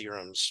certain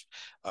theorems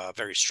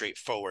very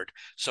straightforward.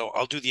 So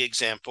I'll do the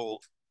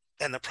example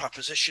and the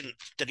proposition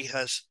that he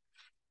has,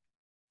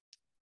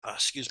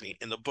 excuse me,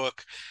 in the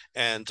book,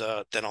 and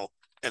then I'll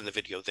end the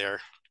video there.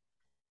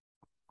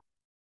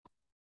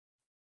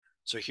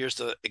 So here's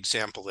the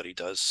example that he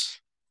does.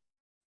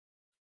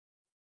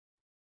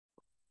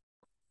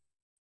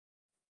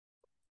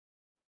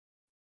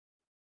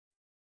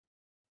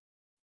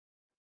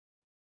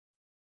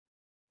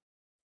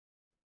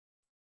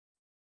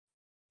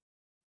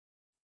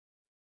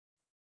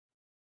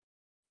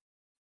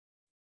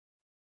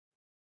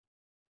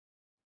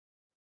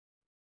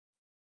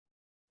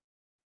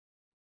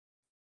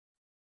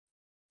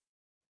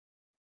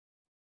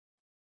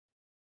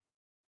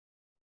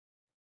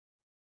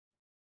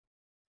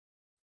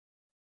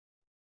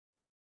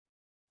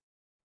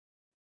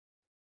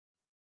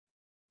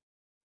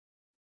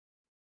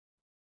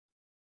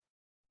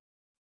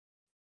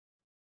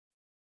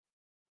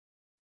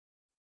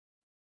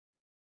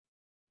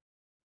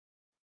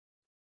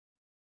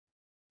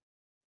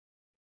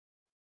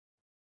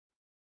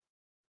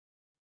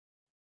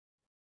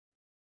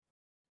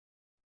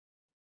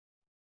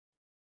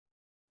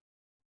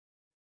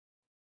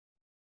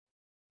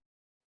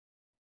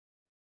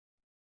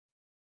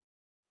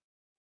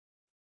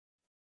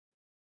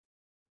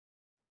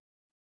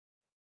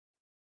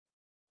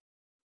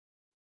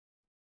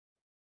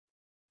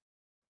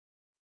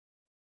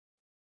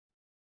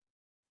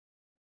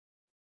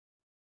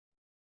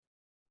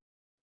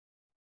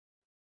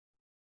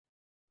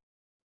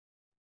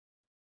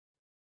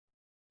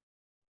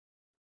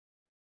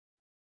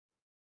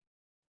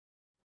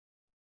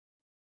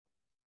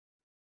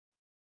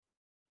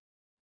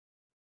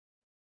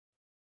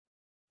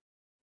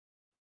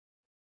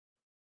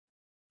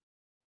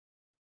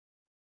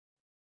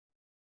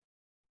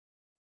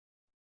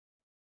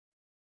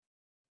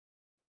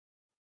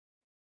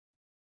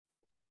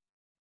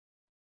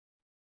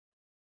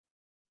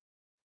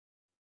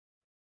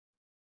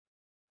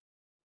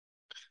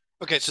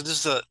 Okay, so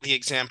this is the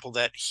example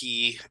that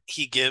he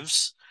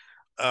gives.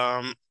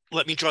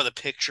 Let me draw the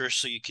picture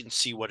so you can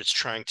see what it's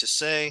trying to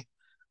say.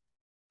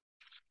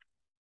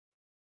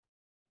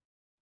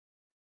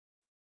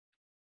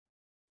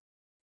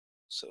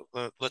 So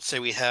let's say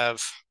we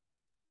have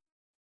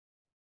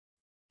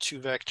two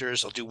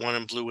vectors. I'll do one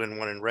in blue and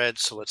one in red.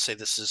 So let's say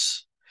this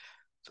is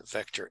the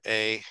vector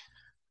A.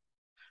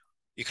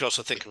 You could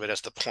also think of it as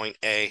the point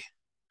A.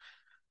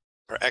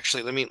 Or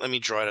actually, let me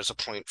draw it as a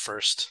point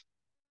first.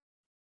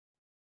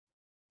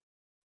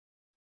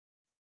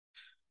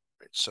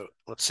 Right, so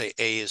let's say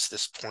A is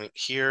this point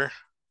here,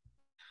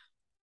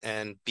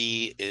 and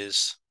B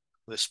is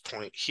this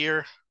point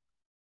here.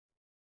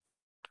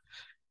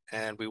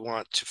 And we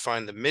want to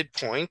find the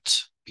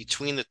midpoint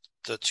between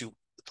the two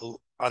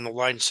on the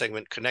line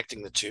segment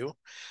connecting the two.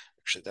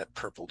 Actually, that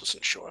purple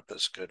doesn't show up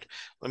as good.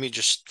 Let me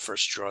just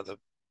first draw the.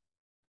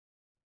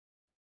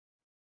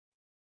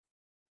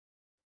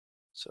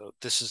 So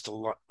this is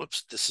the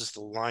this is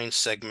the line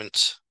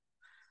segment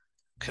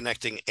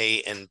connecting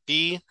A and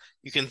B.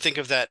 You can think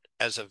of that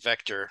as a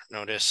vector,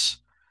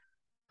 notice,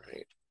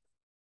 right?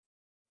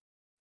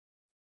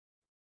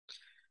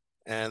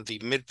 And the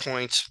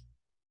midpoint,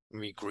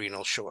 maybe green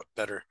will show up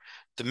better.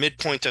 The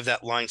midpoint of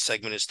that line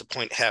segment is the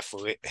point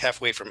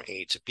halfway from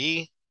A to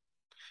B.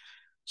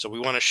 So we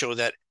want to show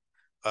that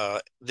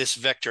this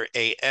vector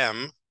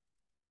AM,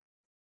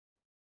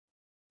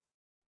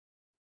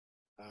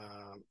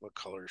 what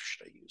color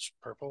should I use?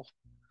 Purple.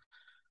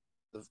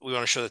 We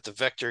want to show that the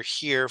vector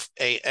here,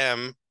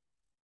 AM,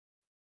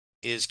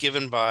 is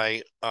given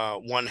by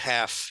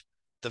 1/2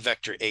 the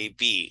vector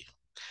AB.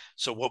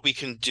 So what we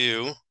can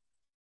do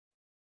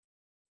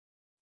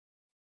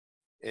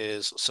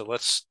is, so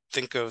let's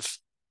think of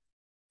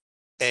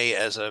A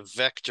as a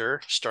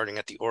vector starting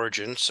at the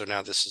origin. So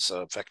now this is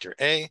a vector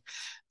A,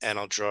 and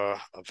I'll draw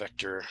a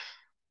vector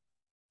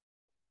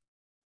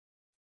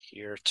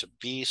here to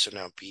B. So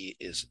now B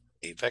is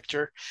a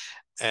vector,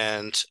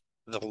 and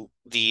the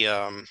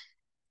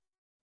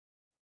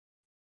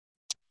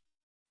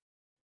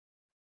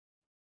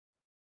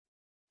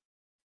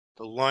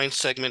line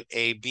segment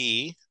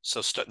AB,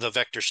 so the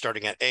vector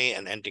starting at A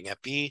and ending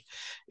at B,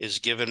 is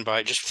given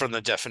by, just from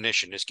the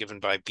definition, is given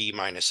by B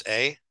minus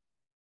A.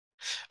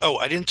 Oh,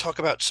 I didn't talk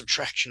about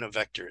subtraction of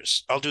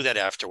vectors. I'll do that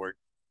afterward.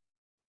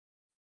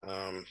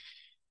 Or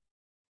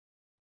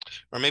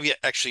maybe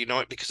actually, you know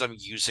what? Because I'm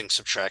using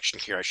subtraction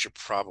here, I should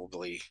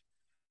probably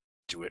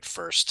do it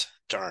first.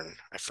 Darn,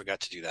 I forgot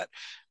to do that.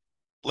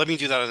 Let me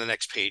do that on the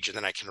next page, and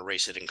then I can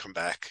erase it and come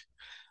back.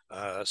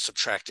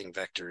 Subtracting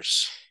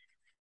vectors.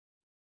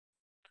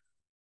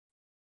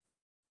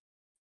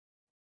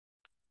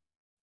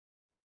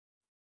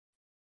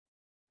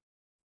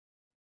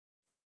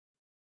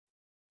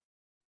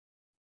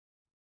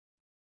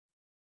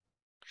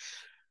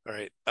 All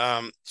right.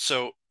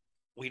 So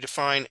we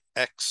define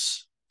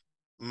x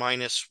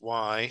minus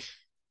y.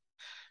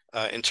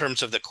 In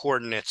terms of the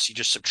coordinates, you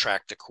just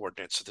subtract the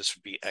coordinates. So this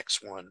would be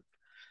x1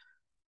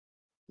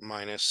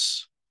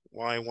 minus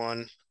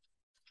y1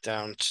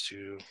 down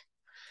to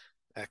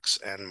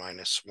xn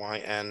minus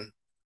yn.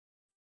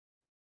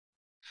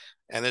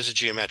 And there's a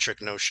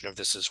geometric notion of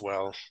this as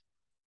well.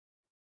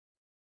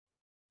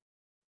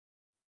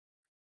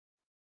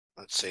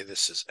 Let's say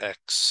this is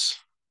x,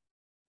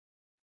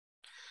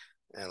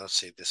 and let's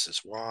say this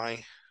is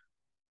y.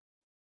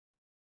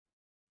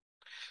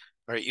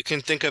 All right, you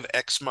can think of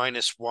x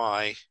minus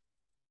y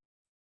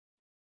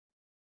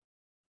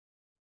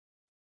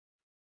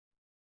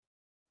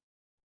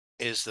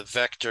is the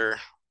vector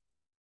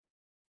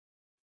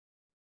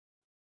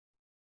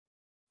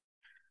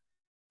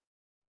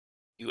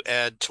you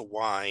add to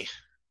y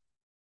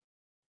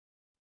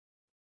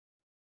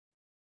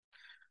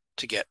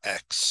to get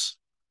x.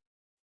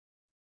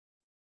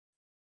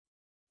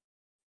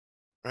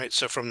 Right,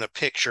 so from the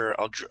picture,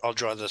 I'll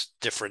draw this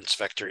difference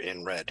vector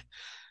in red.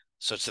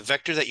 So it's the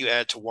vector that you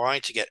add to y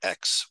to get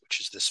x, which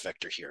is this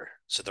vector here.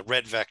 So the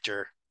red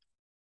vector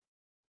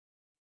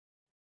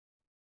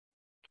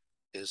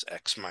is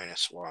x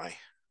minus y.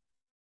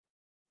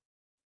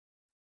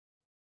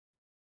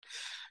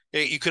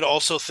 You could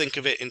also think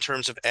of it in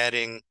terms of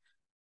adding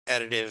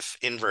additive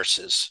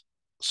inverses.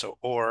 So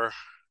or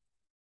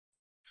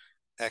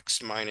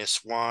x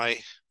minus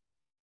y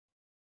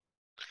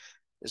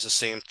is the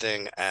same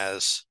thing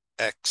as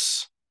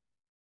x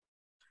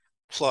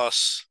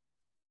plus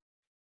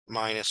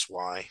minus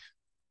y.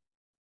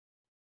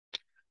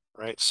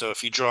 Right, so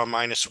if you draw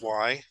minus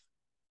y,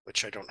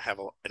 which I don't have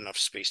enough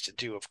space to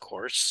do, of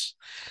course,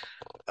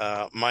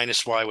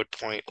 minus y would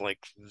point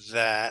like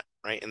that,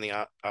 right, in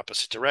the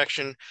opposite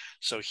direction.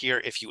 So here,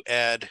 if you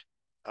add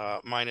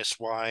minus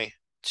y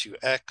to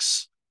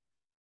x,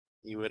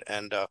 you would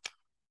end up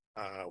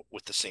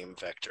with the same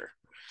vector,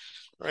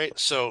 right?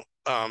 So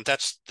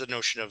that's the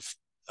notion of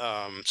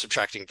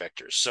subtracting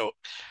vectors. So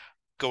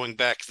going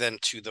back then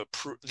to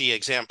the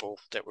example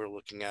that we're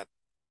looking at,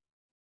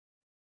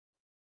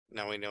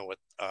 now we know what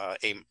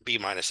B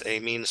minus A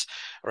means,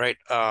 right?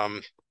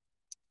 What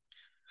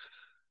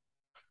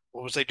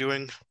was I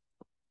doing?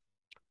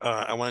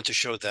 I wanted to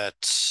show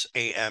that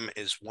AM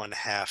is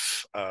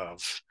 1/2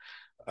 of,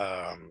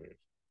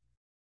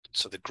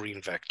 so the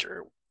green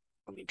vector,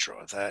 let me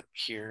draw that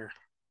here.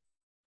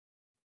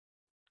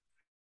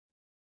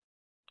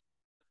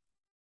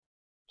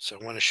 So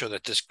I want to show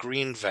that this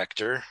green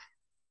vector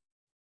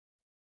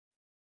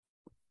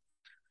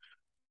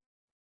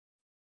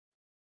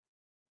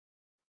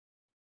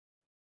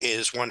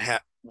is one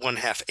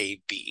half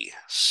AB.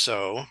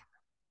 So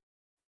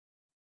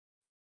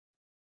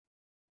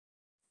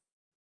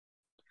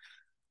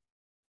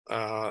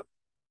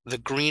the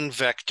green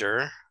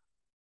vector,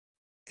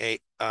 a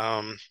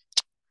how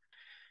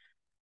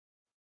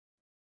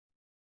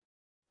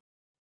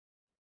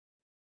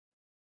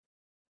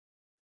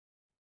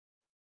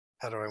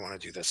do I want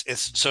to do this?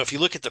 It's so if you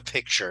look at the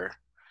picture,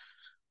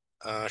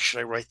 should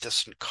I write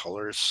this in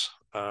colors?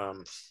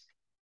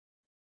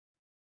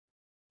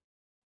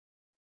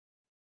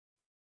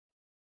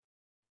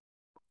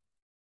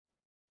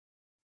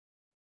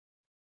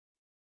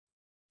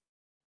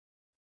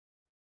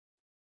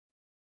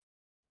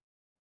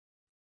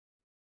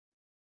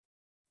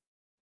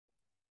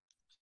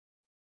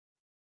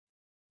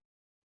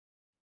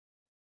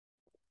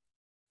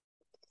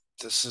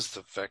 This is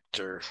the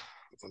vector.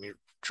 Let me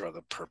draw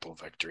the purple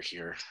vector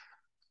here.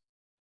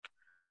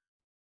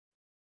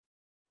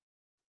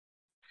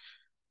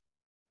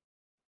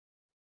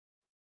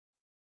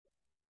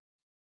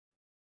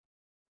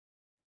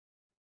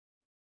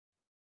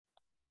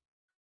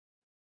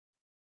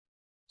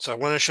 So I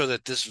want to show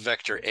that this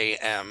vector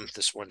AM,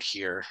 this one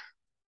here,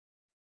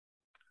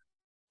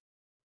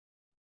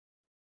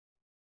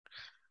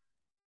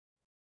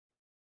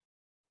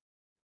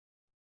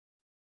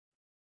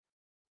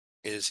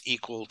 is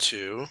equal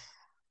to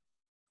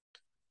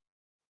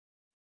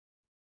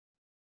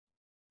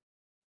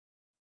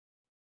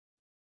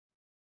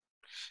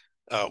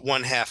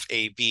 1/2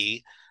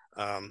 AB,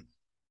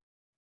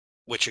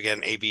 which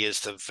again, AB is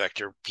the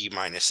vector B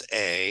minus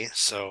A.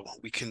 So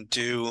we can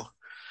do,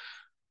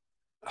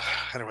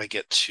 how do I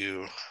get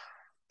to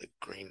the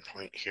green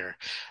point here?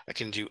 I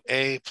can do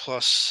A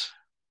plus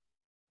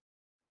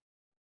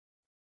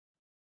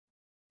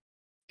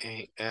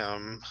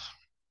AM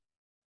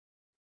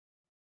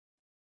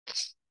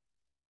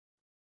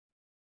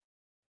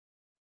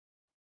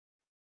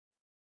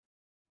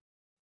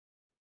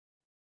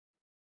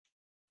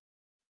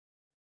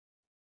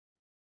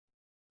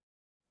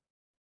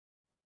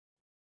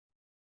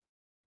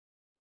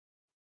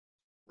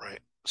right.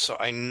 So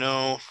I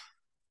know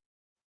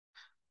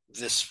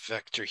this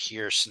vector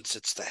here, since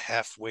it's the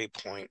halfway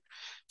point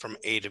from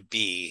A to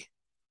B,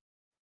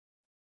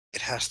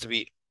 it has to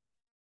be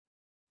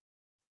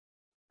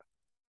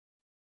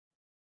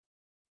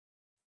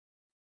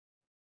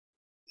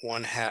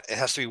one half, it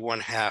has to be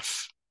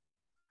 1/2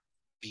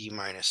 B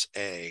minus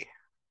A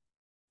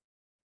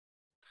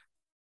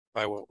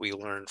by what we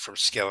learned from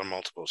scalar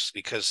multiples,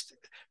 because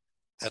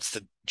that's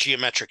the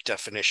geometric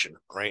definition,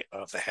 right,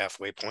 of the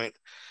halfway point.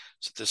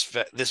 So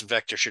this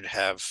vector should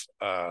have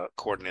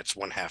coordinates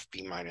 1/2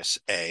 B minus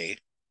A.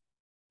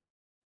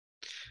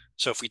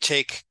 So if we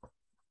take,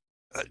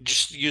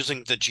 just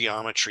using the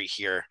geometry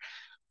here,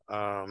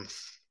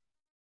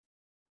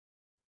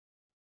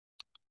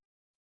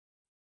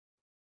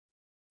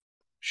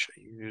 should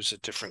I use a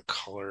different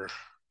color?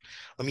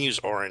 Let me use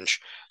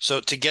orange.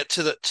 So to get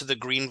to the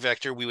green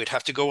vector, we would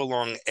have to go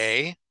along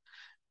A,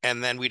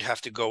 and then we'd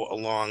have to go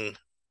along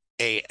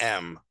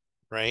AM,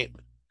 right?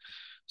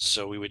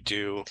 So we would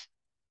do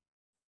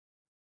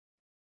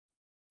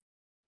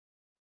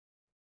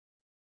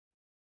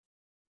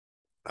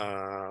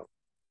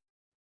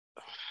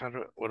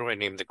what do I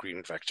name the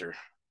green vector?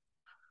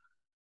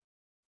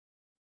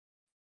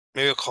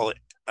 Maybe I'll call it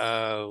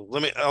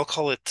I'll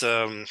call it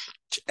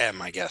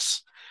M, I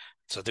guess.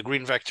 So the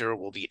green vector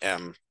will be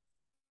M.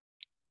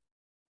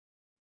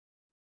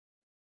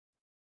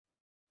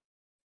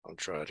 I'll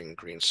draw it in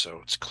green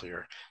so it's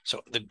clear.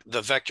 So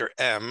the vector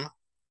M,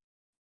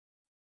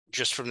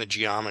 just from the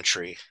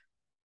geometry,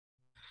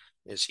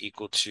 is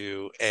equal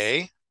to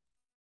A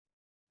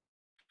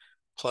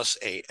plus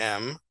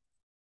AM,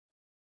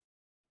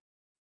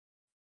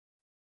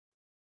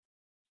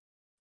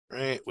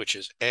 right? Which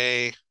is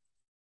A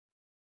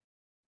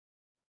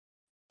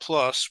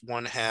plus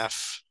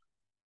 1/2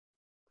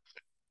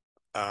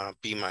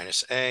 B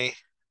minus A,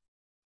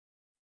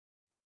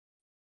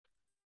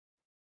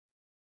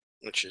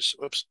 which is,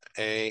 whoops,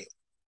 A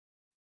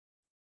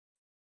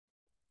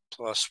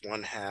plus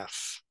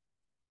 1/2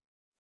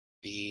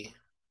 B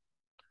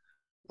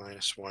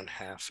minus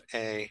 1/2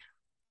 A.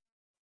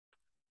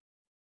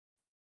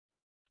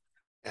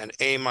 And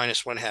A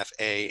minus 1/2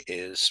 A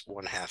is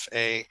 1/2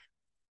 A.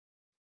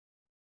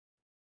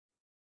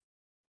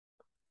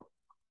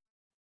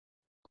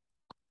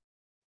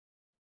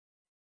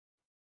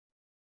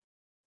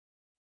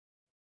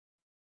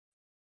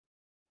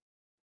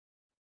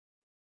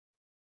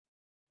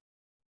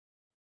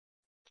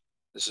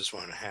 This is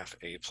 1/2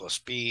 A plus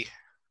B,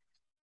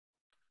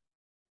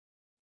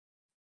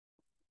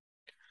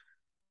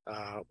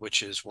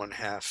 which is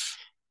 1/2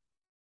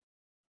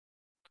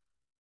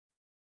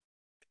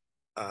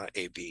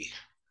 AB.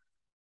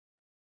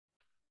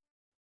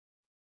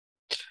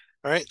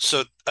 All right,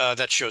 so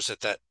that shows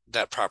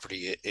that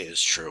property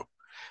is true.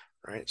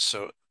 All right,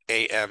 so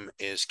AM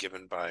is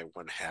given by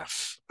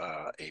 1/2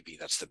 AB.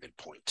 That's the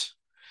midpoint.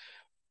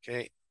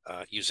 Okay,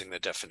 using the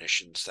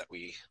definitions that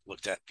we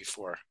looked at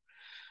before.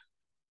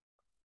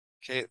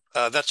 Okay,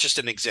 that's just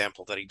an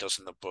example that he does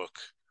in the book.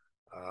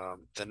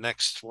 The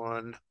next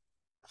one,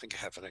 I think I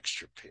have an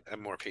extra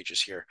more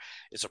pages here,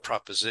 is a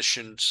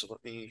proposition. So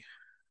let me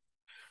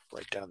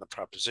write down the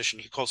proposition.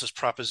 He calls this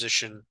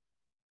proposition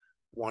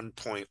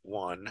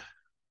 1.1.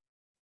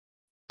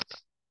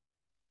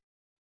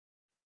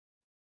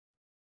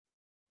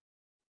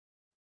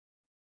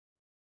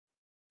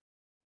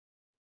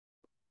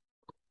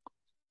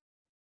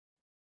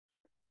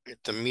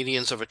 The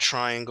medians of a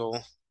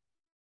triangle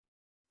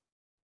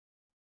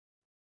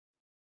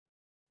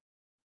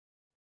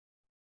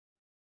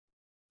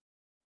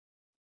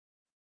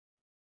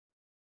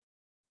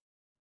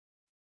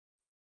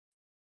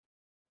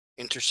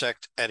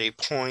intersect at a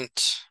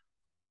point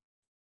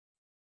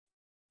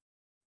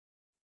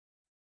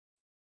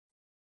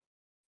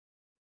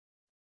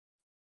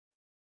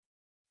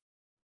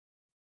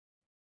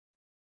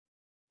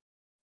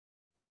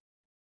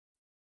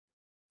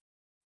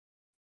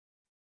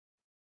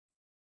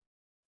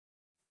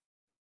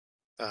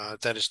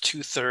that is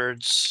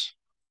 2/3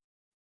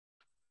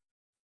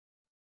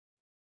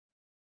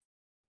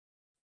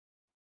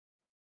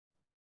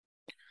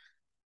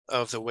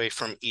 of the way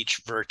from each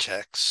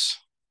vertex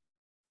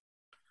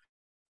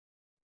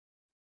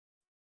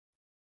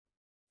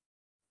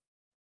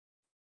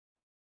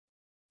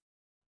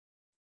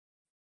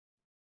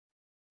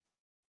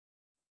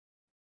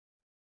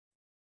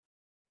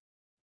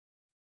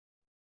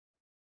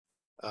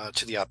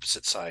to the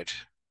opposite side.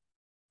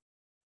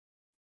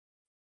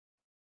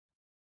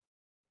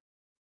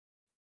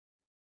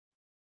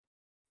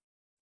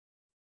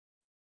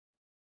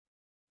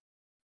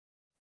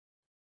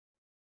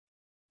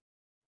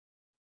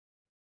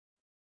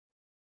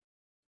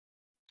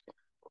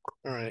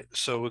 All right,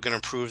 so we're going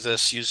to prove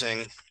this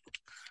using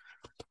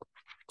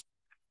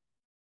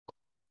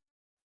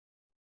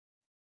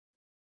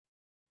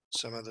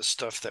some of the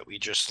stuff that we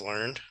just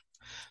learned.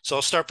 So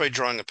I'll start by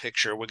drawing a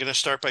picture. We're going to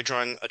start by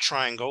drawing a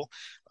triangle,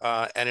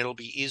 and it'll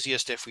be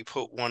easiest if we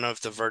put one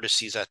of the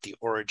vertices at the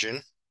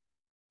origin.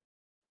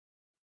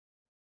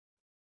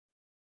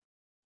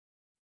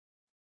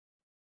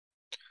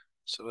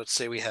 So let's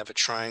say we have a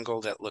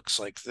triangle that looks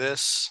like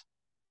this.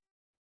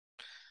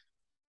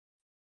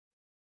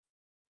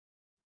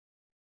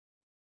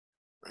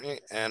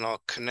 Right, and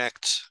I'll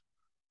connect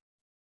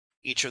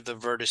each of the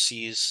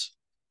vertices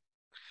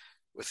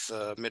with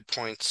the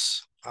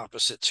midpoints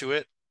opposite to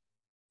it.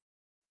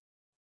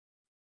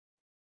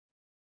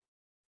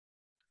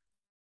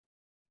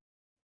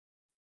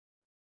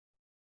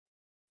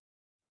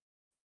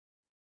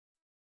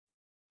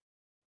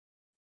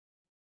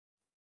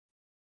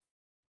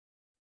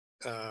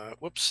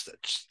 Whoops,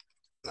 that's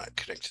not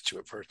connected to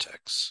a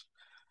vertex.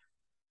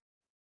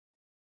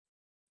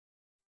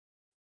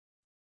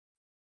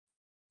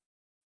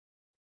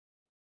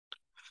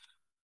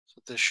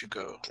 So this should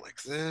go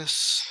like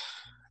this,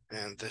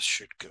 and this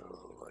should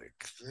go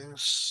like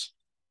this.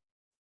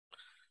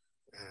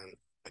 And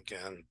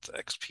again, the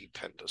XP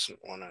pen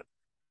doesn't want to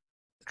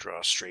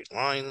draw straight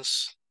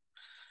lines.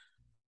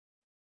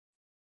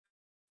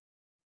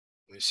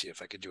 Let me see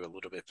if I could do a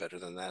little bit better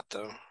than that,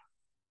 though.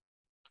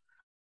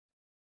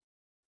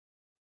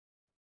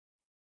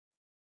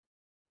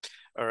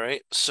 All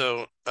right,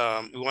 so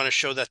we want to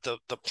show that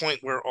the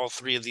point where all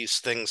three of these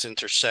things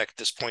intersect,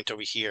 this point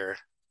over here,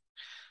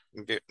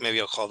 maybe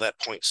I'll call that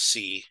point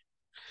C.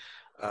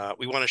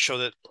 We want to show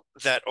that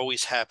that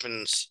always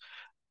happens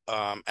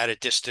at a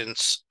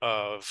distance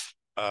of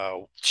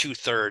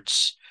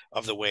 2/3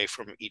 of the way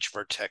from each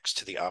vertex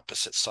to the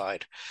opposite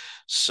side.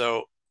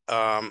 So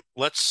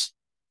let's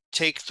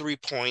take 3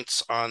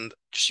 points on,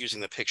 just using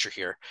the picture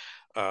here.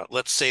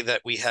 Let's say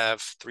that we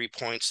have 3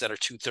 points that are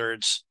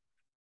 2/3,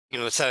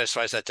 that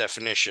satisfies that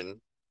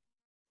definition.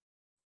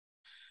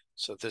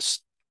 So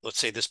let's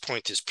say this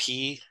point is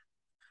P,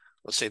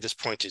 let's say this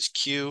point is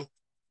Q,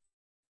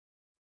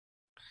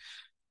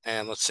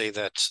 and let's say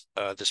that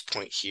this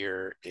point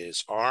here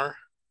is R.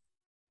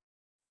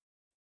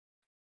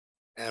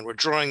 And we're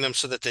drawing them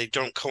so that they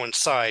don't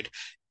coincide.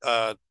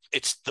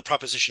 It's the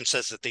proposition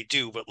says that they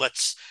do, but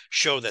let's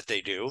show that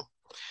they do.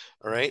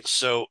 All right,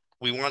 so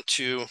we want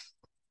to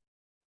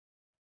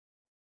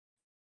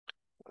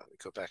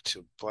go back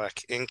to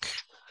black ink.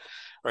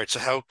 All right, so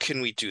how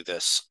can we do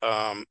this?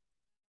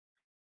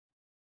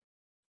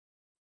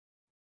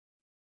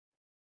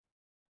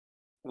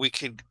 We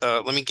could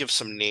let me give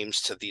some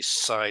names to these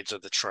sides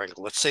of the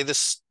triangle. Let's say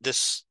this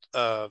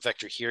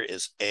vector here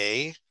is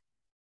A.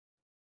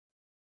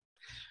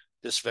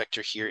 This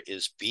vector here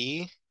is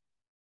B.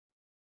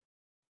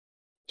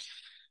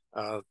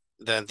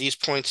 Then these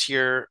points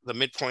here, the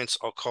midpoints,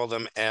 I'll call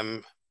them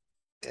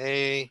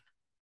MA.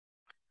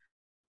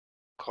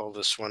 Call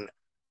this one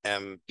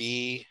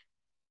MB.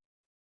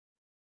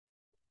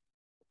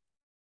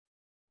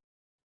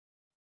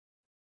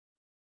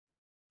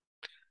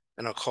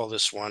 And I'll call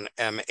this one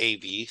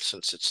MAB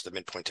since it's the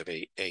midpoint of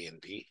A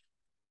and B.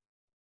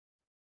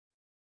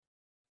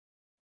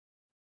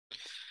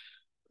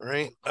 All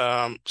right.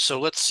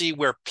 So let's see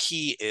where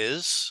P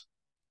is.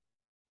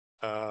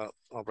 I'll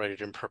write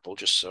it in purple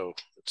just so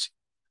it's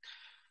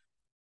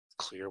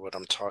clear what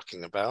I'm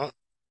talking about.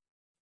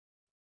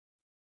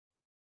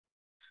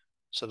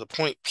 So the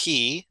point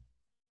P,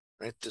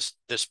 right,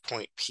 this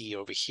point P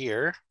over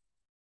here,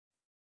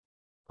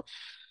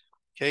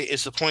 okay,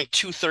 is the point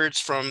 2/3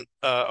 from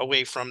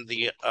away from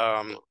the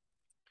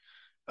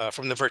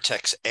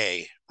vertex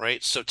A,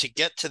 right? So to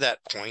get to that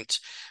point,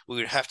 we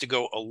would have to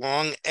go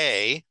along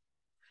A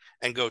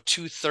and go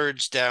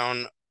 2/3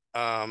 down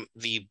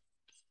the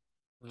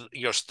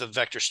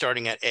vector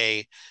starting at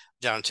A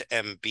down to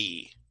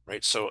MB,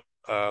 right? So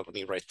let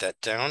me write that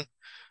down.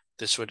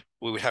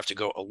 We would have to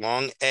go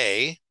along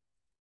A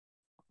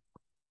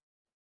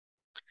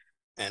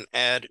and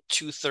add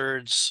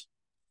 2/3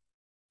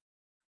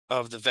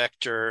 of the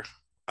vector.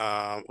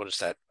 What is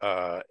that?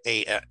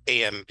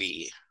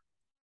 AMB.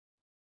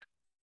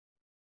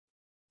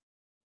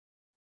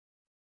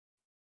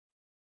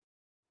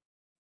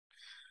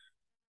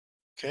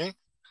 Okay,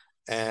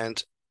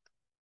 and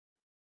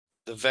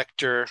the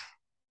vector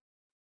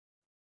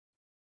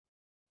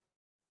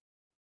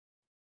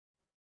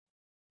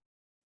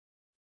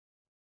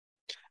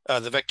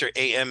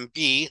AMB,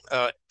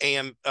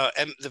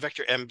 the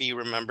vector MB,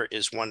 remember,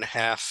 is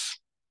 1/2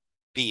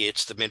 B.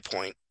 It's the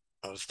midpoint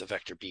of the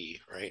vector B,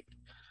 right?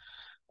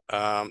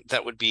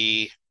 That would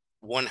be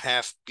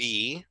 1/2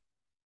 B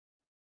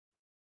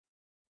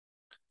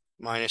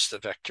minus the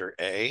vector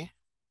A.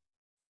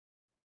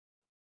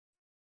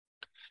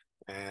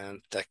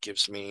 And that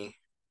gives me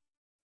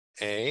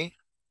A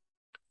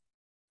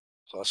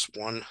plus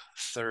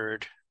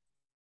 1/3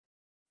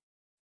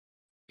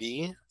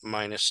 B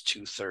minus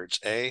 2/3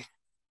 A,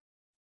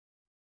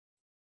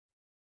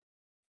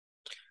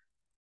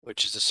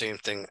 which is the same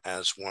thing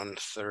as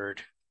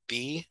 1/3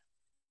 B.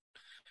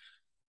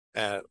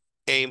 A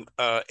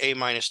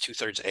minus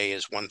 2/3 A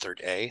is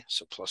 1/3 A,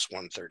 so plus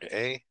 1/3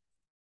 A.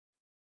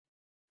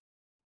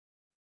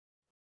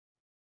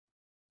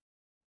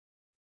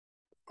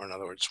 Or in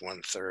other words,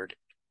 1/3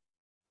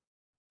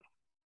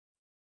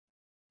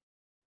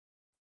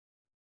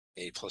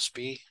 A plus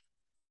B.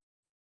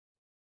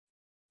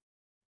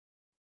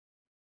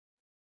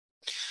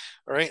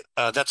 All right,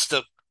 that's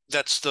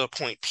the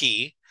point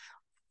P.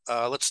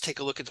 Let's take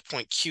a look at the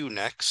point Q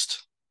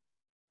next.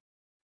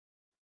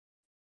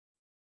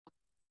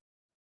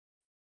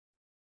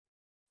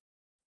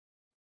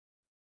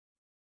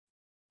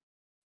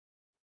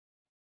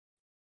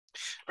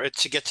 All right,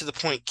 to get to the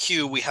point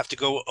Q, we have to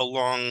go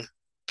along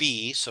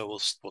B. So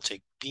we'll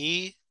take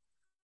B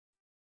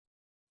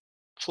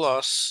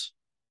plus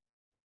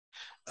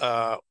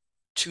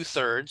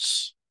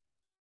 2/3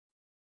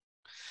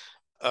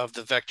 of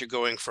the vector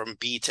going from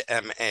B to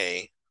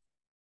MA.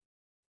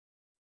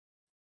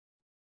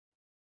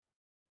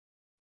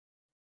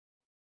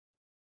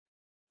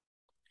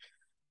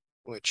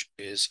 Which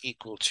is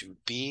equal to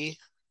B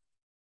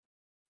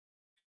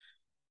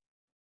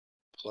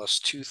plus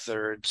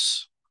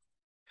 2/3.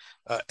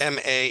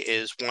 MA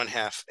is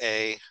 1/2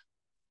 A.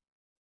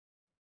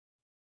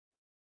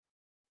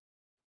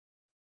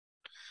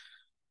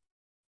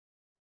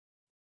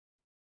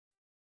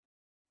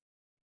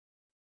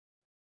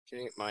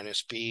 Okay,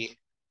 minus B.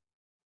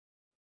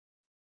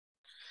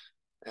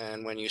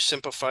 And when you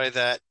simplify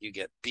that, you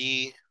get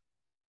B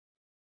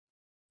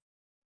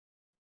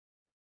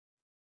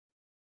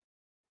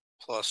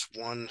plus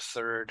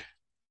 1/3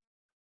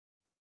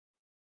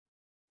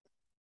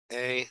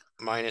 A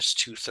minus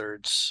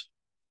 2/3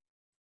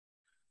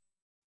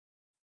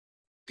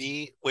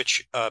 B,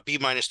 which B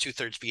minus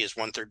 2/3 B is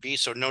 1/3 B.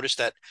 So notice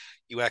that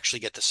you actually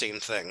get the same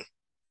thing,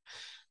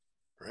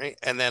 right?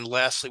 And then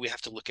lastly, we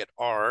have to look at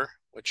R,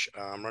 which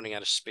I'm running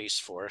out of space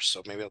for,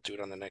 so maybe I'll do it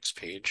on the next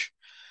page.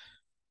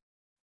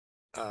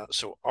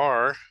 So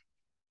R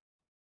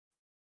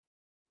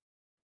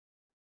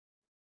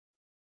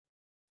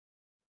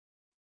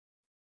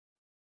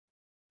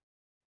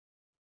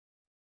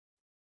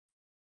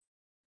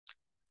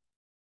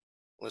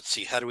let's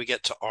see, how do we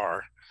get to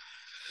R?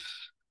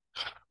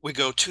 We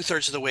go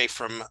 2/3 of the way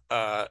from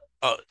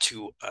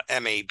to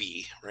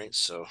MAB, right?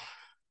 So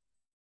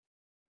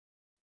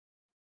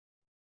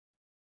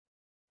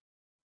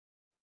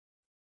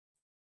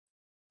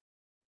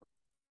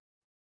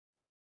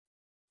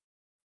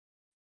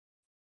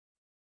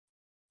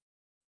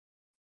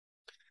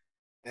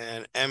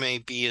and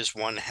MAB is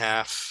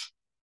 1/2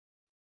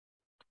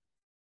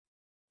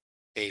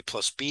 A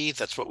plus B.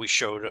 That's what we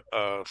showed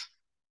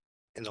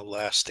in the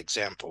last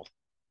example.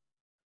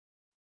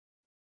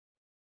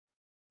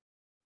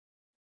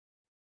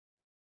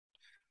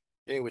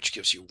 Okay, which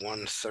gives you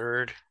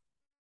 1/3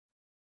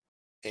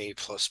 A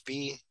plus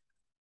B,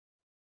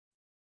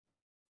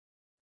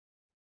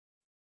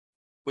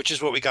 which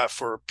is what we got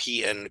for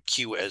P and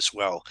Q as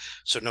well.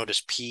 So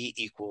notice P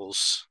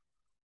equals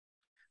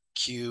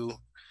Q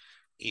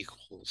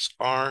equals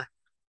R,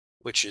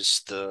 which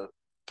is the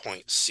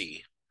point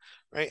C.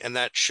 right? And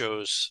that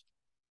shows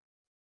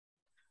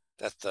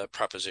that the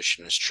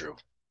proposition is true.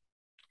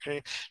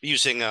 Okay,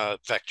 using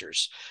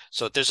vectors.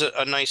 So there's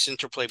a nice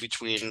interplay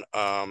between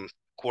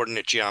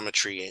coordinate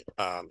geometry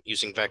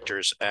using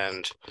vectors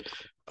and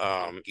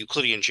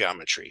Euclidean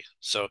geometry.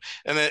 So,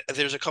 and then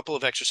there's a couple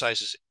of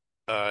exercises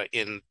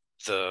in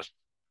the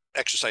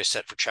exercise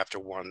set for chapter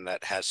 1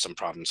 that has some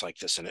problems like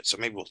this in it. So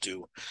maybe we'll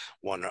do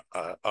one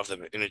of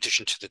them in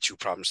addition to the 2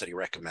 problems that he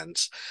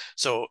recommends.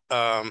 So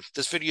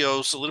this video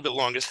is a little bit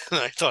longer than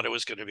I thought it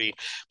was going to be,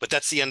 but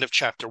that's the end of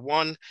chapter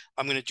 1.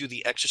 I'm going to do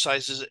the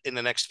exercises in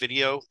the next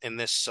video in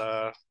this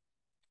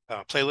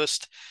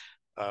playlist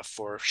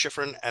for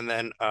Shifrin, and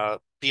then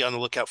be on the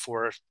lookout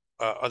for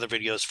other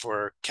videos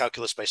for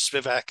Calculus by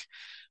Spivak.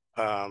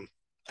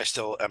 I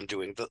still am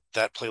doing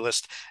that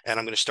playlist, and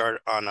I'm going to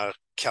start on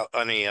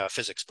a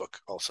physics book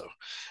also.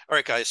 All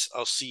right, guys,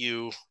 I'll see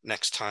you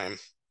next time.